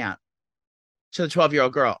now, I can't, to the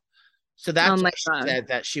 12-year-old girl. So that's Oh why my she God. said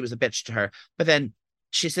that she was a bitch to her. But then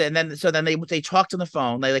she said, and then so then they talked on the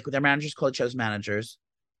phone. They like with their managers called each other's managers.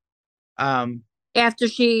 After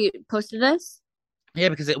she posted this? Yeah,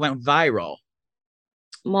 because it went viral.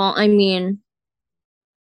 Well, I mean,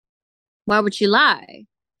 why would she lie?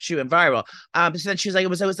 She went viral. So then she was like, it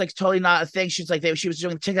was like totally not a thing. She was like, she was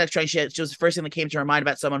doing the TikTok trend. She was the first thing that came to her mind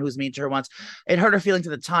about someone who was mean to her once. It hurt her feelings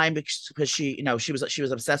at the time because she, she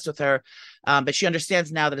was obsessed with her. But she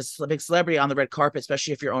understands now that as a big celebrity on the red carpet,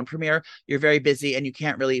 especially if your own premiere, you're very busy and you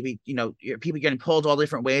can't really be, people getting pulled all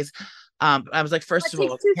different ways. I was like, first It of all,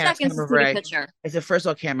 takes 2 Candace seconds to Cameron take a Bure. picture. I said, first of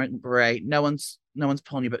all, Cameron Bure, no one's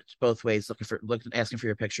pulling you both ways, asking for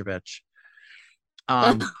your picture, bitch.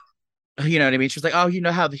 You know what I mean? She was like, oh,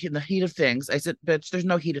 how in the heat of things. I said, bitch, there's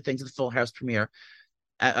no heat of things at the Full House premiere.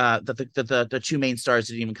 That the two main stars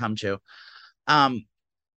didn't even come to. I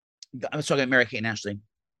was talking about Mary Kate and Ashley.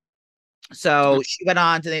 So she went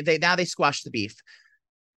on to they squashed the beef.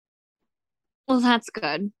 Well, that's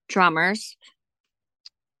good. Drummers.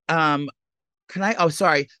 Can I? Oh,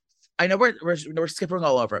 sorry. I know we're skipping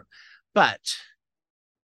all over it, but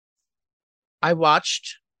I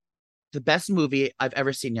watched the best movie I've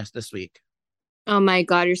ever seen this week. Oh my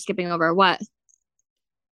God, you're skipping over what?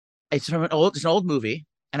 It's an old movie,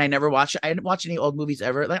 and I never watched it. I didn't watch any old movies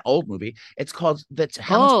ever. That old movie. It's called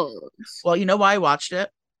Well, you know why I watched it?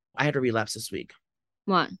 I had a relapse this week.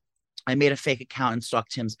 What? I made a fake account and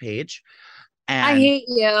stalked Tim's page. And I hate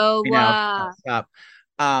you. Stop.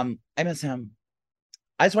 I miss him.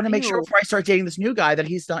 I just want to make sure before I start dating this new guy that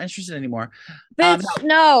he's not interested anymore. Bitch,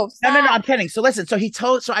 no. No, I'm kidding. So listen,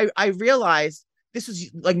 I realized this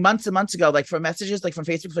was like months and months ago, like from messages, like from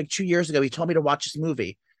Facebook, like 2 years ago, he told me to watch this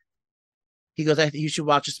movie. He goes, I think you should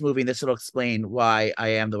watch this movie, and this will explain why I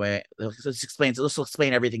am the way. This will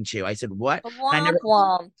explain everything to you. I said, what?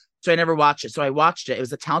 So I never watched it. So I watched it. It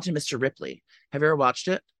was The Talented Mr. Ripley. Have you ever watched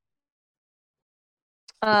it?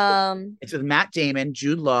 It's with Matt Damon,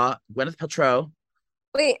 Jude Law, Gwyneth Paltrow.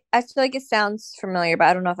 Wait, I feel like it sounds familiar, but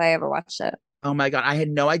I don't know if I ever watched it. Oh my God, I had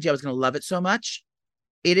no idea I was going to love it so much.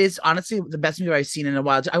 It is honestly the best movie I've seen in a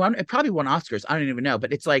while. It probably won Oscars. I don't even know,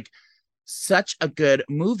 but it's like such a good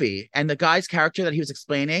movie. And the guy's character that he was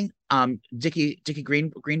explaining, Dickie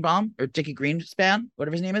Greenbaum or Dickie Greenspan,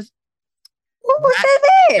 whatever his name is. What was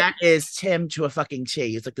that? That is Tim to a fucking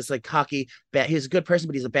T. He's like this like cocky, bad. He's a good person,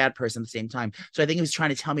 but he's a bad person at the same time. So I think he was trying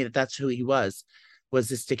to tell me that that's who he was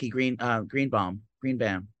this Dickie Greenbaum,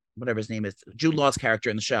 whatever his name is, Jude Law's character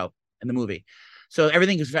in the show, in the movie. So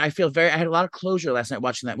everything is, I had a lot of closure last night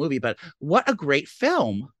watching that movie, but what a great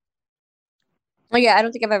film. Oh yeah, I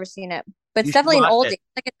don't think I've ever seen it, but it's definitely an oldie,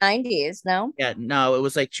 like a 90s, no? Yeah, no, it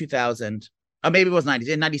was like 2000. Oh, maybe it was 90s,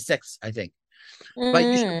 in 96, I think. But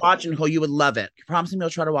you should watch it, Nicole. You would love it. You promise me you'll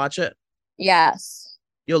try to watch it? Yes.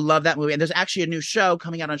 You'll love that movie. And there's actually a new show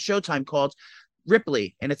coming out on Showtime called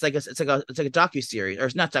Ripley, and it's like a docuseries, or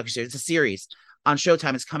it's not docuseries, it's a series on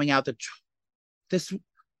Showtime. It's coming out this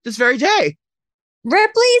very day.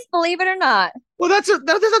 Ripley's, believe it or not. Well, that's a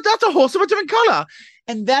whole so much different color.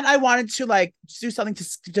 And then I wanted to like do something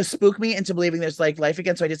to spook me into believing there's like life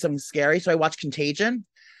again. So I did something scary. So I watched Contagion.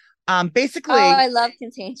 Basically, I love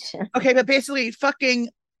Contagion. Okay, but basically, fucking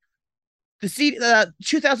the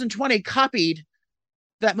 2020 copied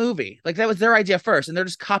that movie. Like that was their idea first, and they're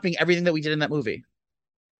just copying everything that we did in that movie.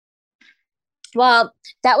 Well,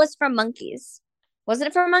 that was from Monkeys. Wasn't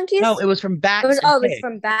it from Monkeys? No, it was from Bats. It was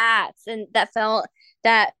from Bats, and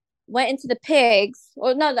that went into the pigs.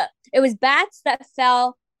 Well, no, it was bats that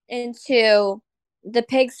fell into the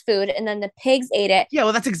pigs' food, and then the pigs ate it. Yeah,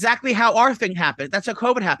 well, that's exactly how our thing happened. That's how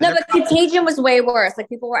COVID happened. No, but Contagion was way worse. Like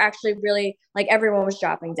people were actually really like everyone was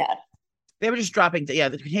dropping dead. They were just dropping. Yeah,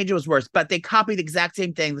 the Contagion was worse, but they copied the exact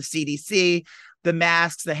same thing: the CDC, the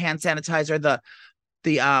masks, the hand sanitizer, the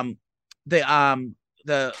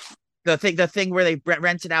thing where they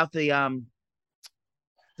rented out the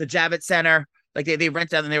Javits Center. Like they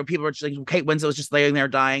rented out, and people were just like Kate Winslet was just laying there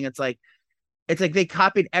dying. It's like they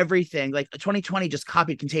copied everything. Like 2020 just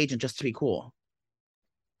copied Contagion just to be cool.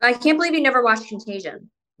 I can't believe you never watched Contagion.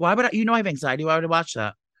 Why would I have anxiety? Why would I watch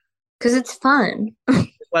that? Because it's fun. It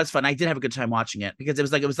was fun. I did have a good time watching it because it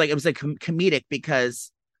was comedic because,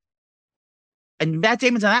 and Matt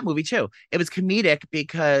Damon's in that movie too. It was comedic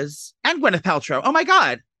because, and Gwyneth Paltrow. Oh my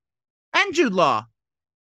God, and Jude Law.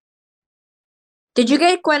 Did you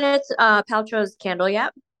get Gwyneth Paltrow's candle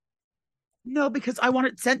yet? No, because I want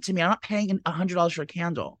it sent to me. I'm not paying $100 for a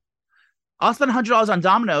candle. I'll spend $100 on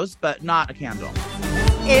Domino's, but not a candle.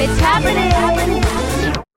 It's happening.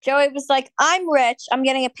 Joey was like, I'm rich. I'm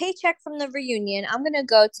getting a paycheck from the reunion. I'm going to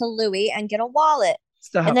go to Louis and get a wallet.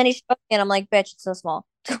 Stop. And then he showed me and I'm like, bitch, it's so small.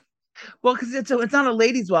 Well, because it's not a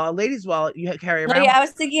lady's wallet. A lady's wallet you carry No, around. yeah, I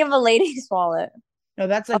was thinking of a lady's wallet. No,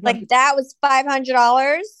 that's I was like like, that was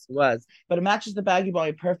 $500. was, but it matches the baggy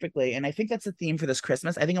boy perfectly. And I think that's the theme for this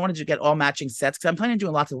Christmas. I think I wanted to get all matching sets because I'm planning on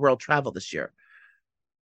doing lots of world travel this year.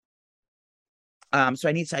 So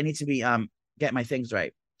I need to be get my things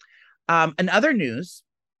right. In other news,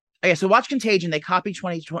 okay, so watch Contagion. They copy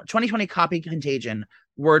 2020 copy Contagion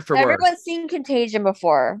word for word. Everyone's seen Contagion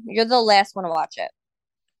before. You're the last one to watch it.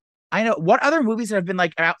 I know. What other movies have been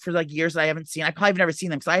like out for like years that I haven't seen? I probably have never seen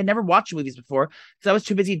them because I had never watched movies before because I was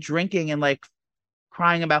too busy drinking and like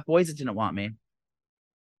crying about boys that didn't want me.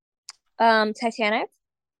 Titanic.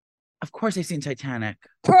 Of course, I've seen Titanic.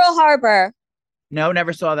 Pearl Harbor. No,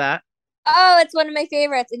 never saw that. Oh, it's one of my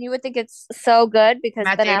favorites, and you would think it's so good because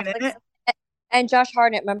Matt Ben Damon in Affleck it? and Josh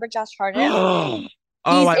Hartnett. Remember Josh Hartnett? Oh,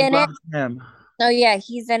 He's I in love it. him. Oh yeah,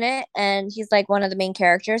 he's in it, and he's like one of the main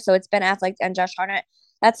characters. So it's Ben Affleck and Josh Hartnett.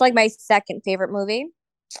 That's like my second favorite movie.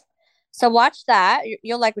 So watch that.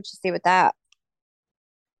 You'll like what you see with that.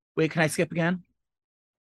 Wait, can I skip again?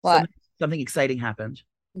 What? Something exciting happened.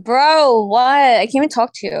 Bro, what? I can't even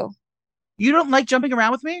talk to you. You don't like jumping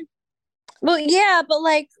around with me? Well, yeah, but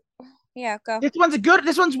like, yeah, go. This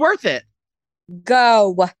one's worth it.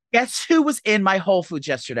 Go. Guess who was in my Whole Foods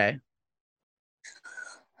yesterday?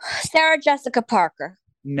 Sarah Jessica Parker.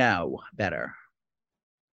 No, better.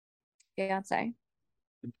 Beyonce.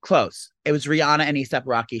 Close. It was Rihanna and A$AP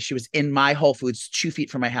Rocky. She was in my Whole Foods 2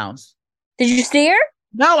 feet from my house. Did you see her?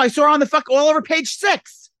 No, I saw her on the fuck all over page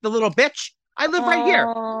 6. The little bitch. I live right here.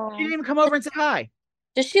 Oh. She didn't even come over and say hi.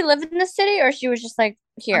 Does she live in the city or she was just like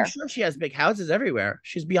here? I'm sure she has big houses everywhere.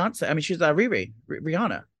 She's Beyonce. I mean, she's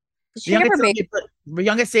Rihanna. Did she have her baby? The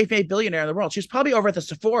youngest self-made billionaire in the world. She's probably over at the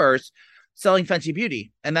Sephora's selling Fenty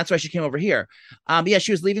Beauty, and that's why she came over here. Yeah,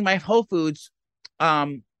 she was leaving my Whole Foods. Now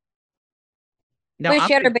Wait,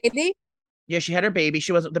 she had her baby? Yeah, she had her baby.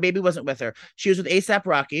 The baby wasn't with her. She was with A$AP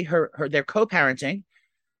Rocky. They're co-parenting.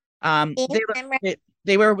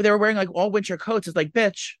 They were wearing like all winter coats. It's like,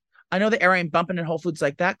 bitch, I know the air ain't bumping in Whole Foods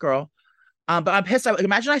like that, girl. But I'm pissed.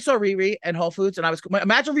 Imagine I saw Riri in Whole Foods, and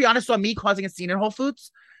imagine Rihanna saw me causing a scene in Whole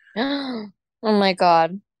Foods. Oh my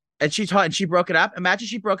God. And she broke it up. Imagine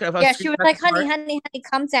she broke it up. Yeah, she was like, honey,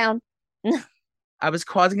 calm down. I was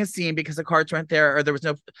causing a scene because the cards weren't there, or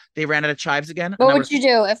they ran out of chives again. What would you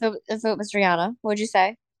do if it was Rihanna? What would you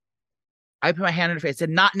say? I put my hand in her face,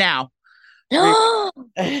 said, "Not now."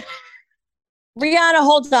 Rihanna,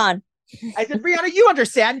 hold on. I said, Rihanna, you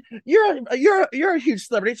understand? You're a huge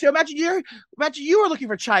celebrity. So imagine you were looking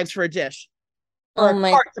for chives for a dish, or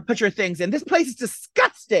a cart to put your things in. This place is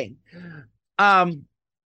disgusting.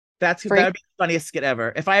 That would be the funniest skit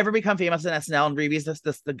ever. If I ever become famous in SNL and Riri's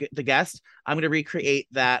the guest, I'm going to recreate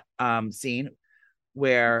that scene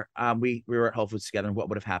where we were at Whole Foods together and what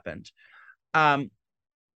would have happened. Well,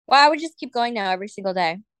 I would just keep going now every single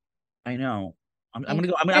day. I know. I'm going to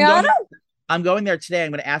go. I'm going there today.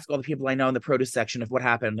 I'm going to ask all the people I know in the produce section of what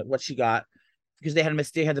happened, what she got, because they had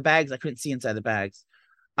the bags. I couldn't see inside the bags.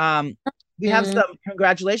 We have some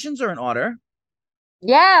congratulations or an order.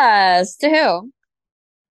 Yes. To who?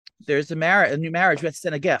 There's a new marriage. We have to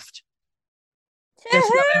send a gift. Guess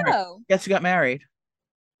who got married?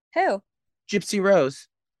 Who? Gypsy Rose.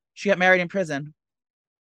 She got married in prison.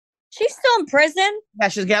 She's still in prison? Yeah,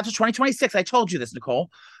 she's getting out to 2026. I told you this, Nicole.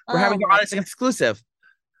 We're having her on as an exclusive.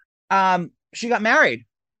 She got married.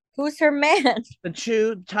 Who's her man? The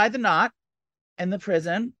two tied the knot in the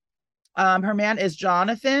prison. Her man is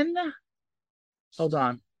Jonathan. Hold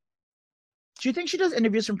on. Do you think she does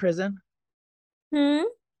interviews from prison? Do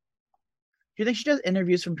you think she does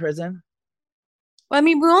interviews from prison? Well, I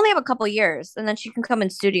mean, we only have a couple years, and then she can come in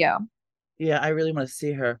studio. Yeah, I really want to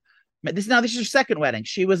see her. This is her second wedding.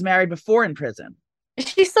 She was married before in prison. Is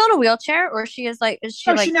she still in a wheelchair, or she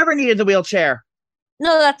she never needed the wheelchair.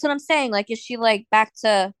 No, that's what I'm saying. Like, is she like back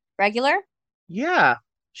to regular? Yeah,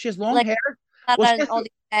 she has long hair. Not all these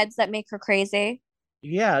heads that make her crazy.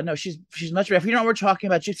 Yeah, no, she's much better. If you know what we're talking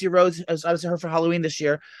about, Gypsy Rose. I was her for Halloween this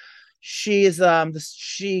year. She is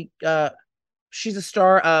she's a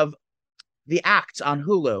star of The Act on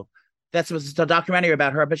Hulu. That's what's the documentary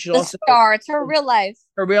about her. But she's also a star. It's her real life.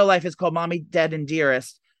 Her real life is called Mommy, Dead, and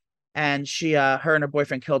Dearest. And her and her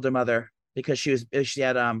boyfriend killed her mother because she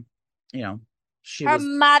had her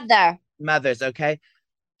mother's okay.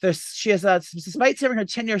 She has despite serving her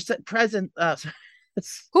 10-year present.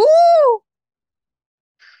 Who?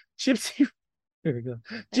 Gypsy. Here we go.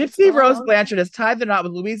 Gypsy Rose Blanchard has tied the knot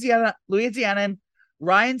with Louisianan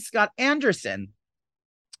Ryan Scott Anderson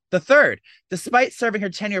the third, despite serving her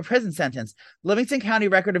 10-year prison sentence. Livingston County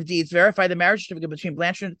Record of Deeds verified the marriage certificate between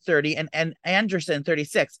Blanchard 30 and Anderson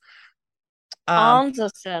 36.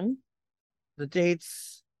 Anderson. The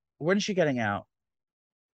dates. When is she getting out?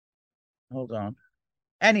 Hold on.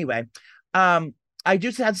 Anyway, I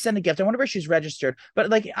do have to send a gift. I wonder where she's registered. But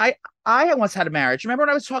like, I once had a marriage. Remember when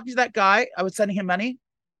I was talking to that guy? I was sending him money.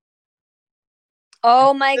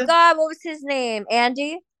 Oh my God, what was his name?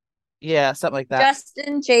 Andy? Yeah, something like that.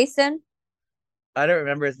 Justin, Jason. I don't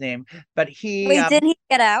remember his name, but Wait, didn't he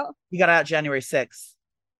get out? He got out January 6th.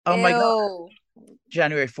 Oh my God.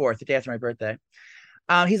 January 4th, the day after my birthday.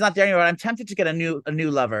 He's not there anymore. I'm tempted to get a new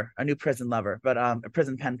lover, a new prison lover, but a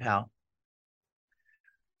prison pen pal.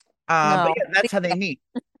 No. But yeah, that's how they meet.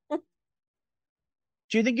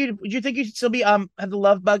 Do you think you'd still be have the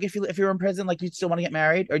love bug if you were in prison, like you'd still want to get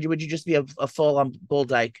married, or would you just be a full bull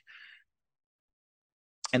dyke?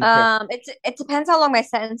 It depends how long my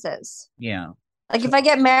sentence is. Yeah. Like if I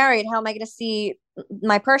get married, how am I going to see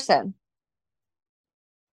my person?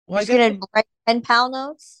 Well, just gonna write pen pal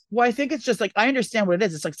notes. Well, I think it's just like I understand what it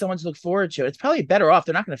is. It's like someone to look forward to. It's probably better off.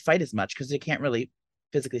 They're not going to fight as much because they can't really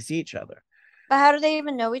physically see each other. But how do they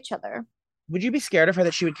even know each other? Would you be scared of her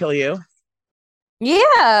that she would kill you?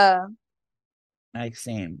 Yeah. Like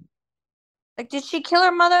same. Like, did she kill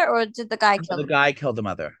her mother or did the guy kill her? The guy killed the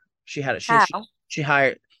mother. She had it. How? She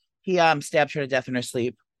hired. He stabbed her to death in her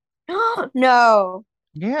sleep. No.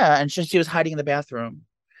 Yeah, and she was hiding in the bathroom.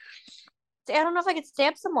 See, I don't know if I could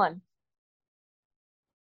stab someone.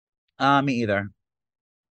 Me either.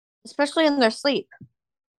 Especially in their sleep.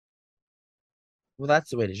 Well, that's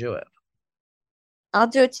the way to do it. I'll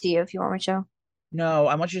do it to you if you want me to. No,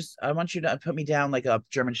 I want you to put me down like a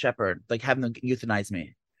German Shepherd, like have them euthanize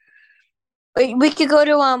me. We could go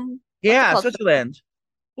to yeah, Switzerland.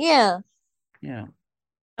 Yeah. Yeah.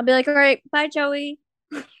 I'll be like, all right, bye, Joey.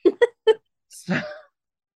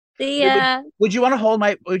 See ya. Would you want to hold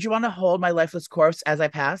my lifeless corpse as I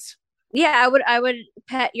pass? Yeah, I would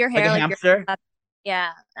pet your hair like a hamster.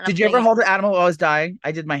 Yeah. Did you ever hold an animal while I was dying?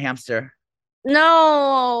 I did my hamster.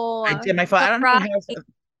 No. I did my father. I don't know.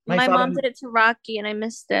 My mom did it to Rocky and I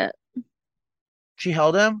missed it. She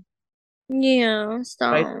held him? Yeah,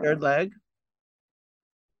 stop. Right, third leg.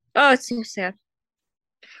 Oh, it's so sad.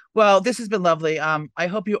 Well, this has been lovely. I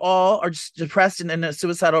hope you all are just depressed and in a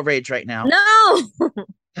suicidal rage right now. No.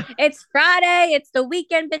 It's Friday. It's the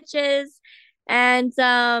weekend, bitches. And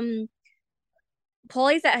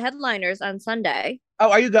Paulie's at Headliners on Sunday.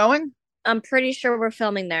 Oh, are you going? I'm pretty sure we're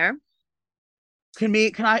filming there. Can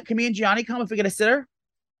me and Gianni come if we get a sitter?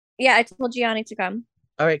 Yeah, I told Gianni to come.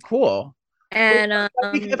 All right, cool. And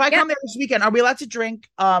if I come there this weekend, are we allowed to drink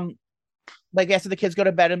like after the kids go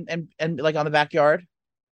to bed and like on the backyard?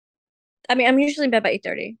 I mean, I'm usually in bed by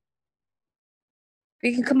 8:30.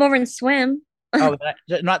 You can come over and swim. Oh,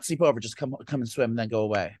 not sleep over, just come and swim and then go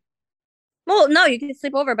away. Well, no, you can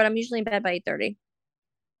sleep over, but I'm usually in bed by 8:30.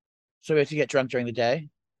 So we have to get drunk during the day?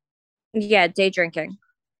 Yeah, day drinking.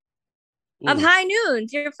 Ooh. Of High Noon,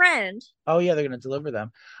 your friend. Oh yeah, they're gonna deliver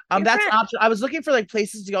them. That's an option. I was looking for like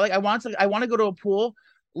places to go. Like I want to go to a pool.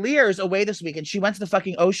 Lear's away this week, and she went to the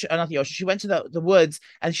fucking ocean. Not the ocean. She went to the woods,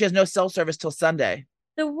 and she has no cell service till Sunday.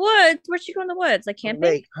 The woods? Where'd she go in the woods? Like camping?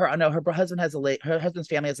 Lake. Her husband has a lake. Her husband's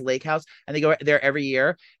family has a lake house, and they go there every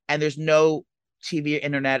year. And there's no TV,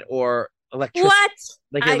 internet, or electricity. What?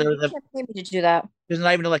 Like I can't pay me to do that. There's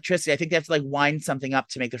not even electricity. I think they have to like wind something up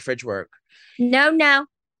to make the fridge work. No.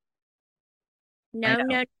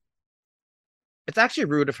 It's actually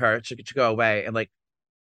rude of her to go away and like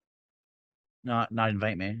not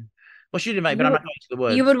invite me. Well, she'd invite, but I'm not going to the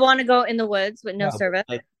woods. You would want to go in the woods with no service.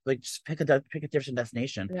 Like just pick a different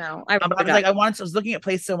destination. No, I was looking at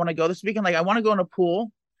places I want to go this weekend. Like I want to go in a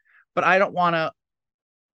pool, but I don't want to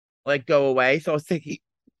like go away. So I was thinking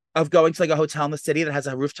of going to like a hotel in the city that has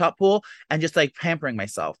a rooftop pool and just like pampering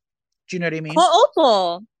myself. Do you know what I mean? Call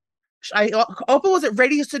Opal. Opal was at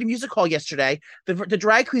Radio City Music Hall yesterday. The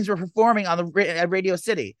drag queens were performing on at Radio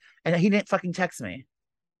City, and he didn't fucking text me.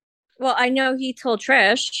 Well, I know he told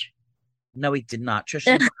Trish. No, he did not. Trish.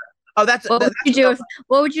 Oh,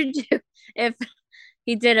 what would you do if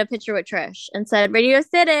he did a picture with Trish and said Radio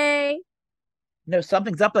City? No,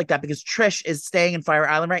 something's up like that because Trish is staying in Fire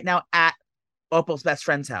Island right now at Opal's best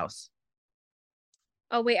friend's house.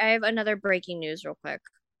 Oh wait, I have another breaking news real quick.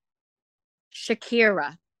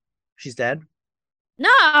 Shakira. She's dead?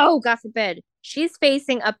 No, God forbid. She's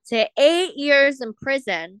facing up to 8 years in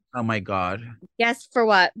prison. Oh my God. Guess for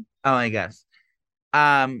what? Oh, I guess.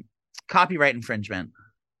 Copyright infringement.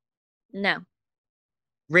 No.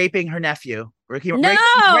 Raping her nephew. He's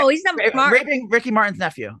not raping Ricky Martin's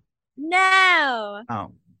nephew. No.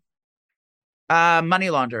 Oh. Money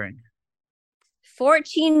laundering.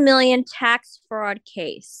 14 million tax fraud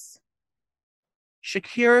case.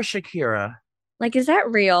 Shakira. Like, is that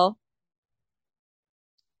real?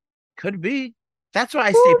 Could be. That's why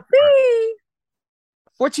I stay.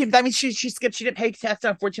 14. That means she skipped. She didn't pay tax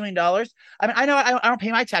on $14 million. I mean, I know I don't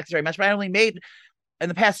pay my taxes very much, but I only made in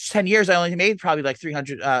the past 10 years. I only made probably like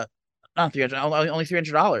 300. Not 300. Only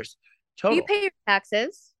 $300 total. Do you pay your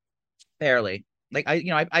taxes? Barely. Like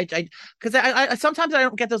because I sometimes I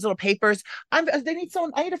don't get those little papers. They need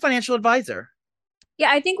someone. I need a financial advisor. Yeah,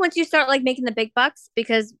 I think once you start like making the big bucks,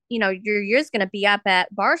 because your year's gonna be up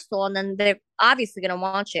at Barstool, and then they're obviously gonna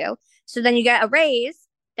want you. So then you get a raise.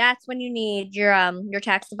 That's when you need your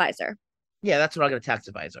tax advisor. Yeah, that's when I'll get a tax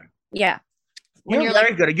advisor. Yeah. You're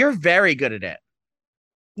very good. You're very good at it.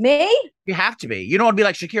 Me? You have to be. You don't want to be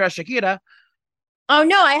like Shakira. Oh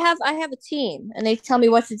no, I have a team, and they tell me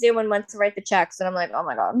what to do and when to write the checks, and I'm like, oh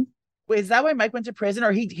my God. Wait, is that why Mike went to prison,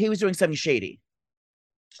 or he was doing something shady,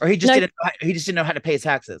 or he just didn't know how to pay his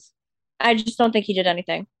taxes? I just don't think he did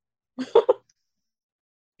anything.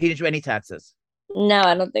 He didn't do any taxes. No,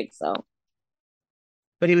 I don't think so.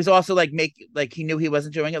 But he was also like he knew he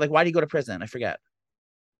wasn't doing it. Like, why did he go to prison? I forget.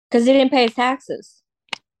 Because he didn't pay his taxes.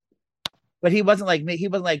 But he wasn't like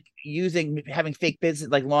having fake business,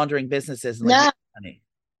 like laundering businesses and no. Money.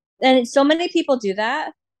 And so many people do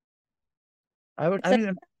that. I don't even.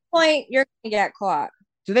 At that point, you're gonna get caught.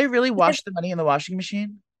 Do they really wash the money in the washing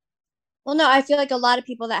machine? Well, no, I feel like a lot of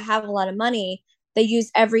people that have a lot of money, they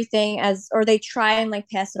use everything or they try and like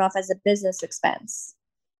pass it off as a business expense.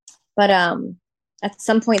 But at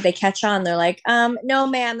some point they catch on. They're like, no,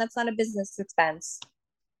 ma'am, that's not a business expense.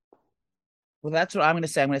 Well, that's what I'm going to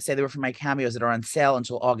say. I'm going to say they were for my cameos that are on sale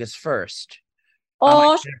until August 1st.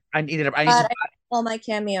 Oh, I need to all my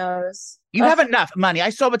cameos. You have enough money.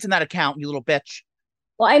 I saw what's in that account, you little bitch.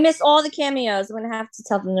 Well, I missed all the cameos. I'm going to have to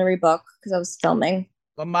tell them to rebook because I was filming.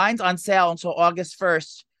 Well, mine's on sale until August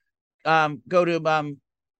 1st. Go to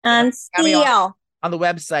on sale on the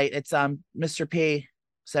website. It's Mr. P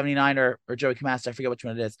 79 or Joey Camasta. I forget which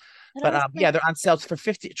one it is. But yeah, they're on sale for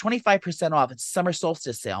 25% off. It's summer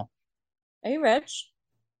solstice sale. Are you rich?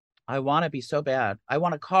 I want to be so bad. I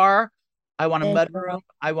want a car. I want a mudroom.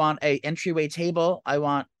 I want a entryway table. I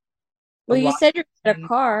want. Well, you said you got a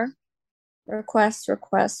car. Request.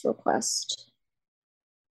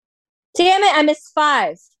 Damn it! I missed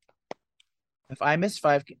 5. If I miss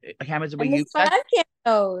 5 cameos, I missed 5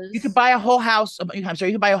 cameos. You could buy a whole house. I'm sorry.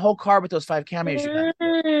 You could buy a whole car with those 5 cameos.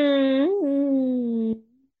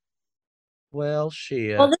 Well,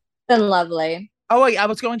 shit. Well, this has been lovely. Oh wait, I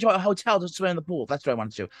was going to a hotel to swim in the pool. That's what I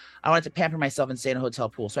wanted to do. I wanted to pamper myself and stay in a hotel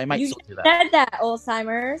pool, so I might still do that. You said that,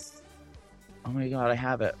 Alzheimer's. Oh my God, I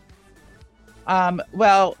have it.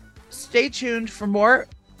 Well, stay tuned for more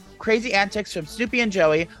crazy antics from Snoopy and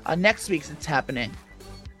Joey on next week's It's Happening.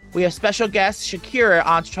 We have special guest Shakira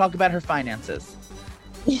on to talk about her finances.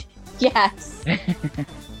 Yes.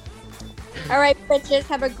 All right, bitches,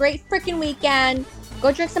 have a great freaking weekend.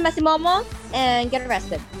 Go drink some messy momo and get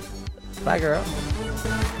arrested. Bye, girl.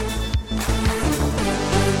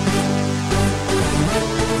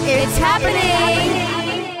 It's happening.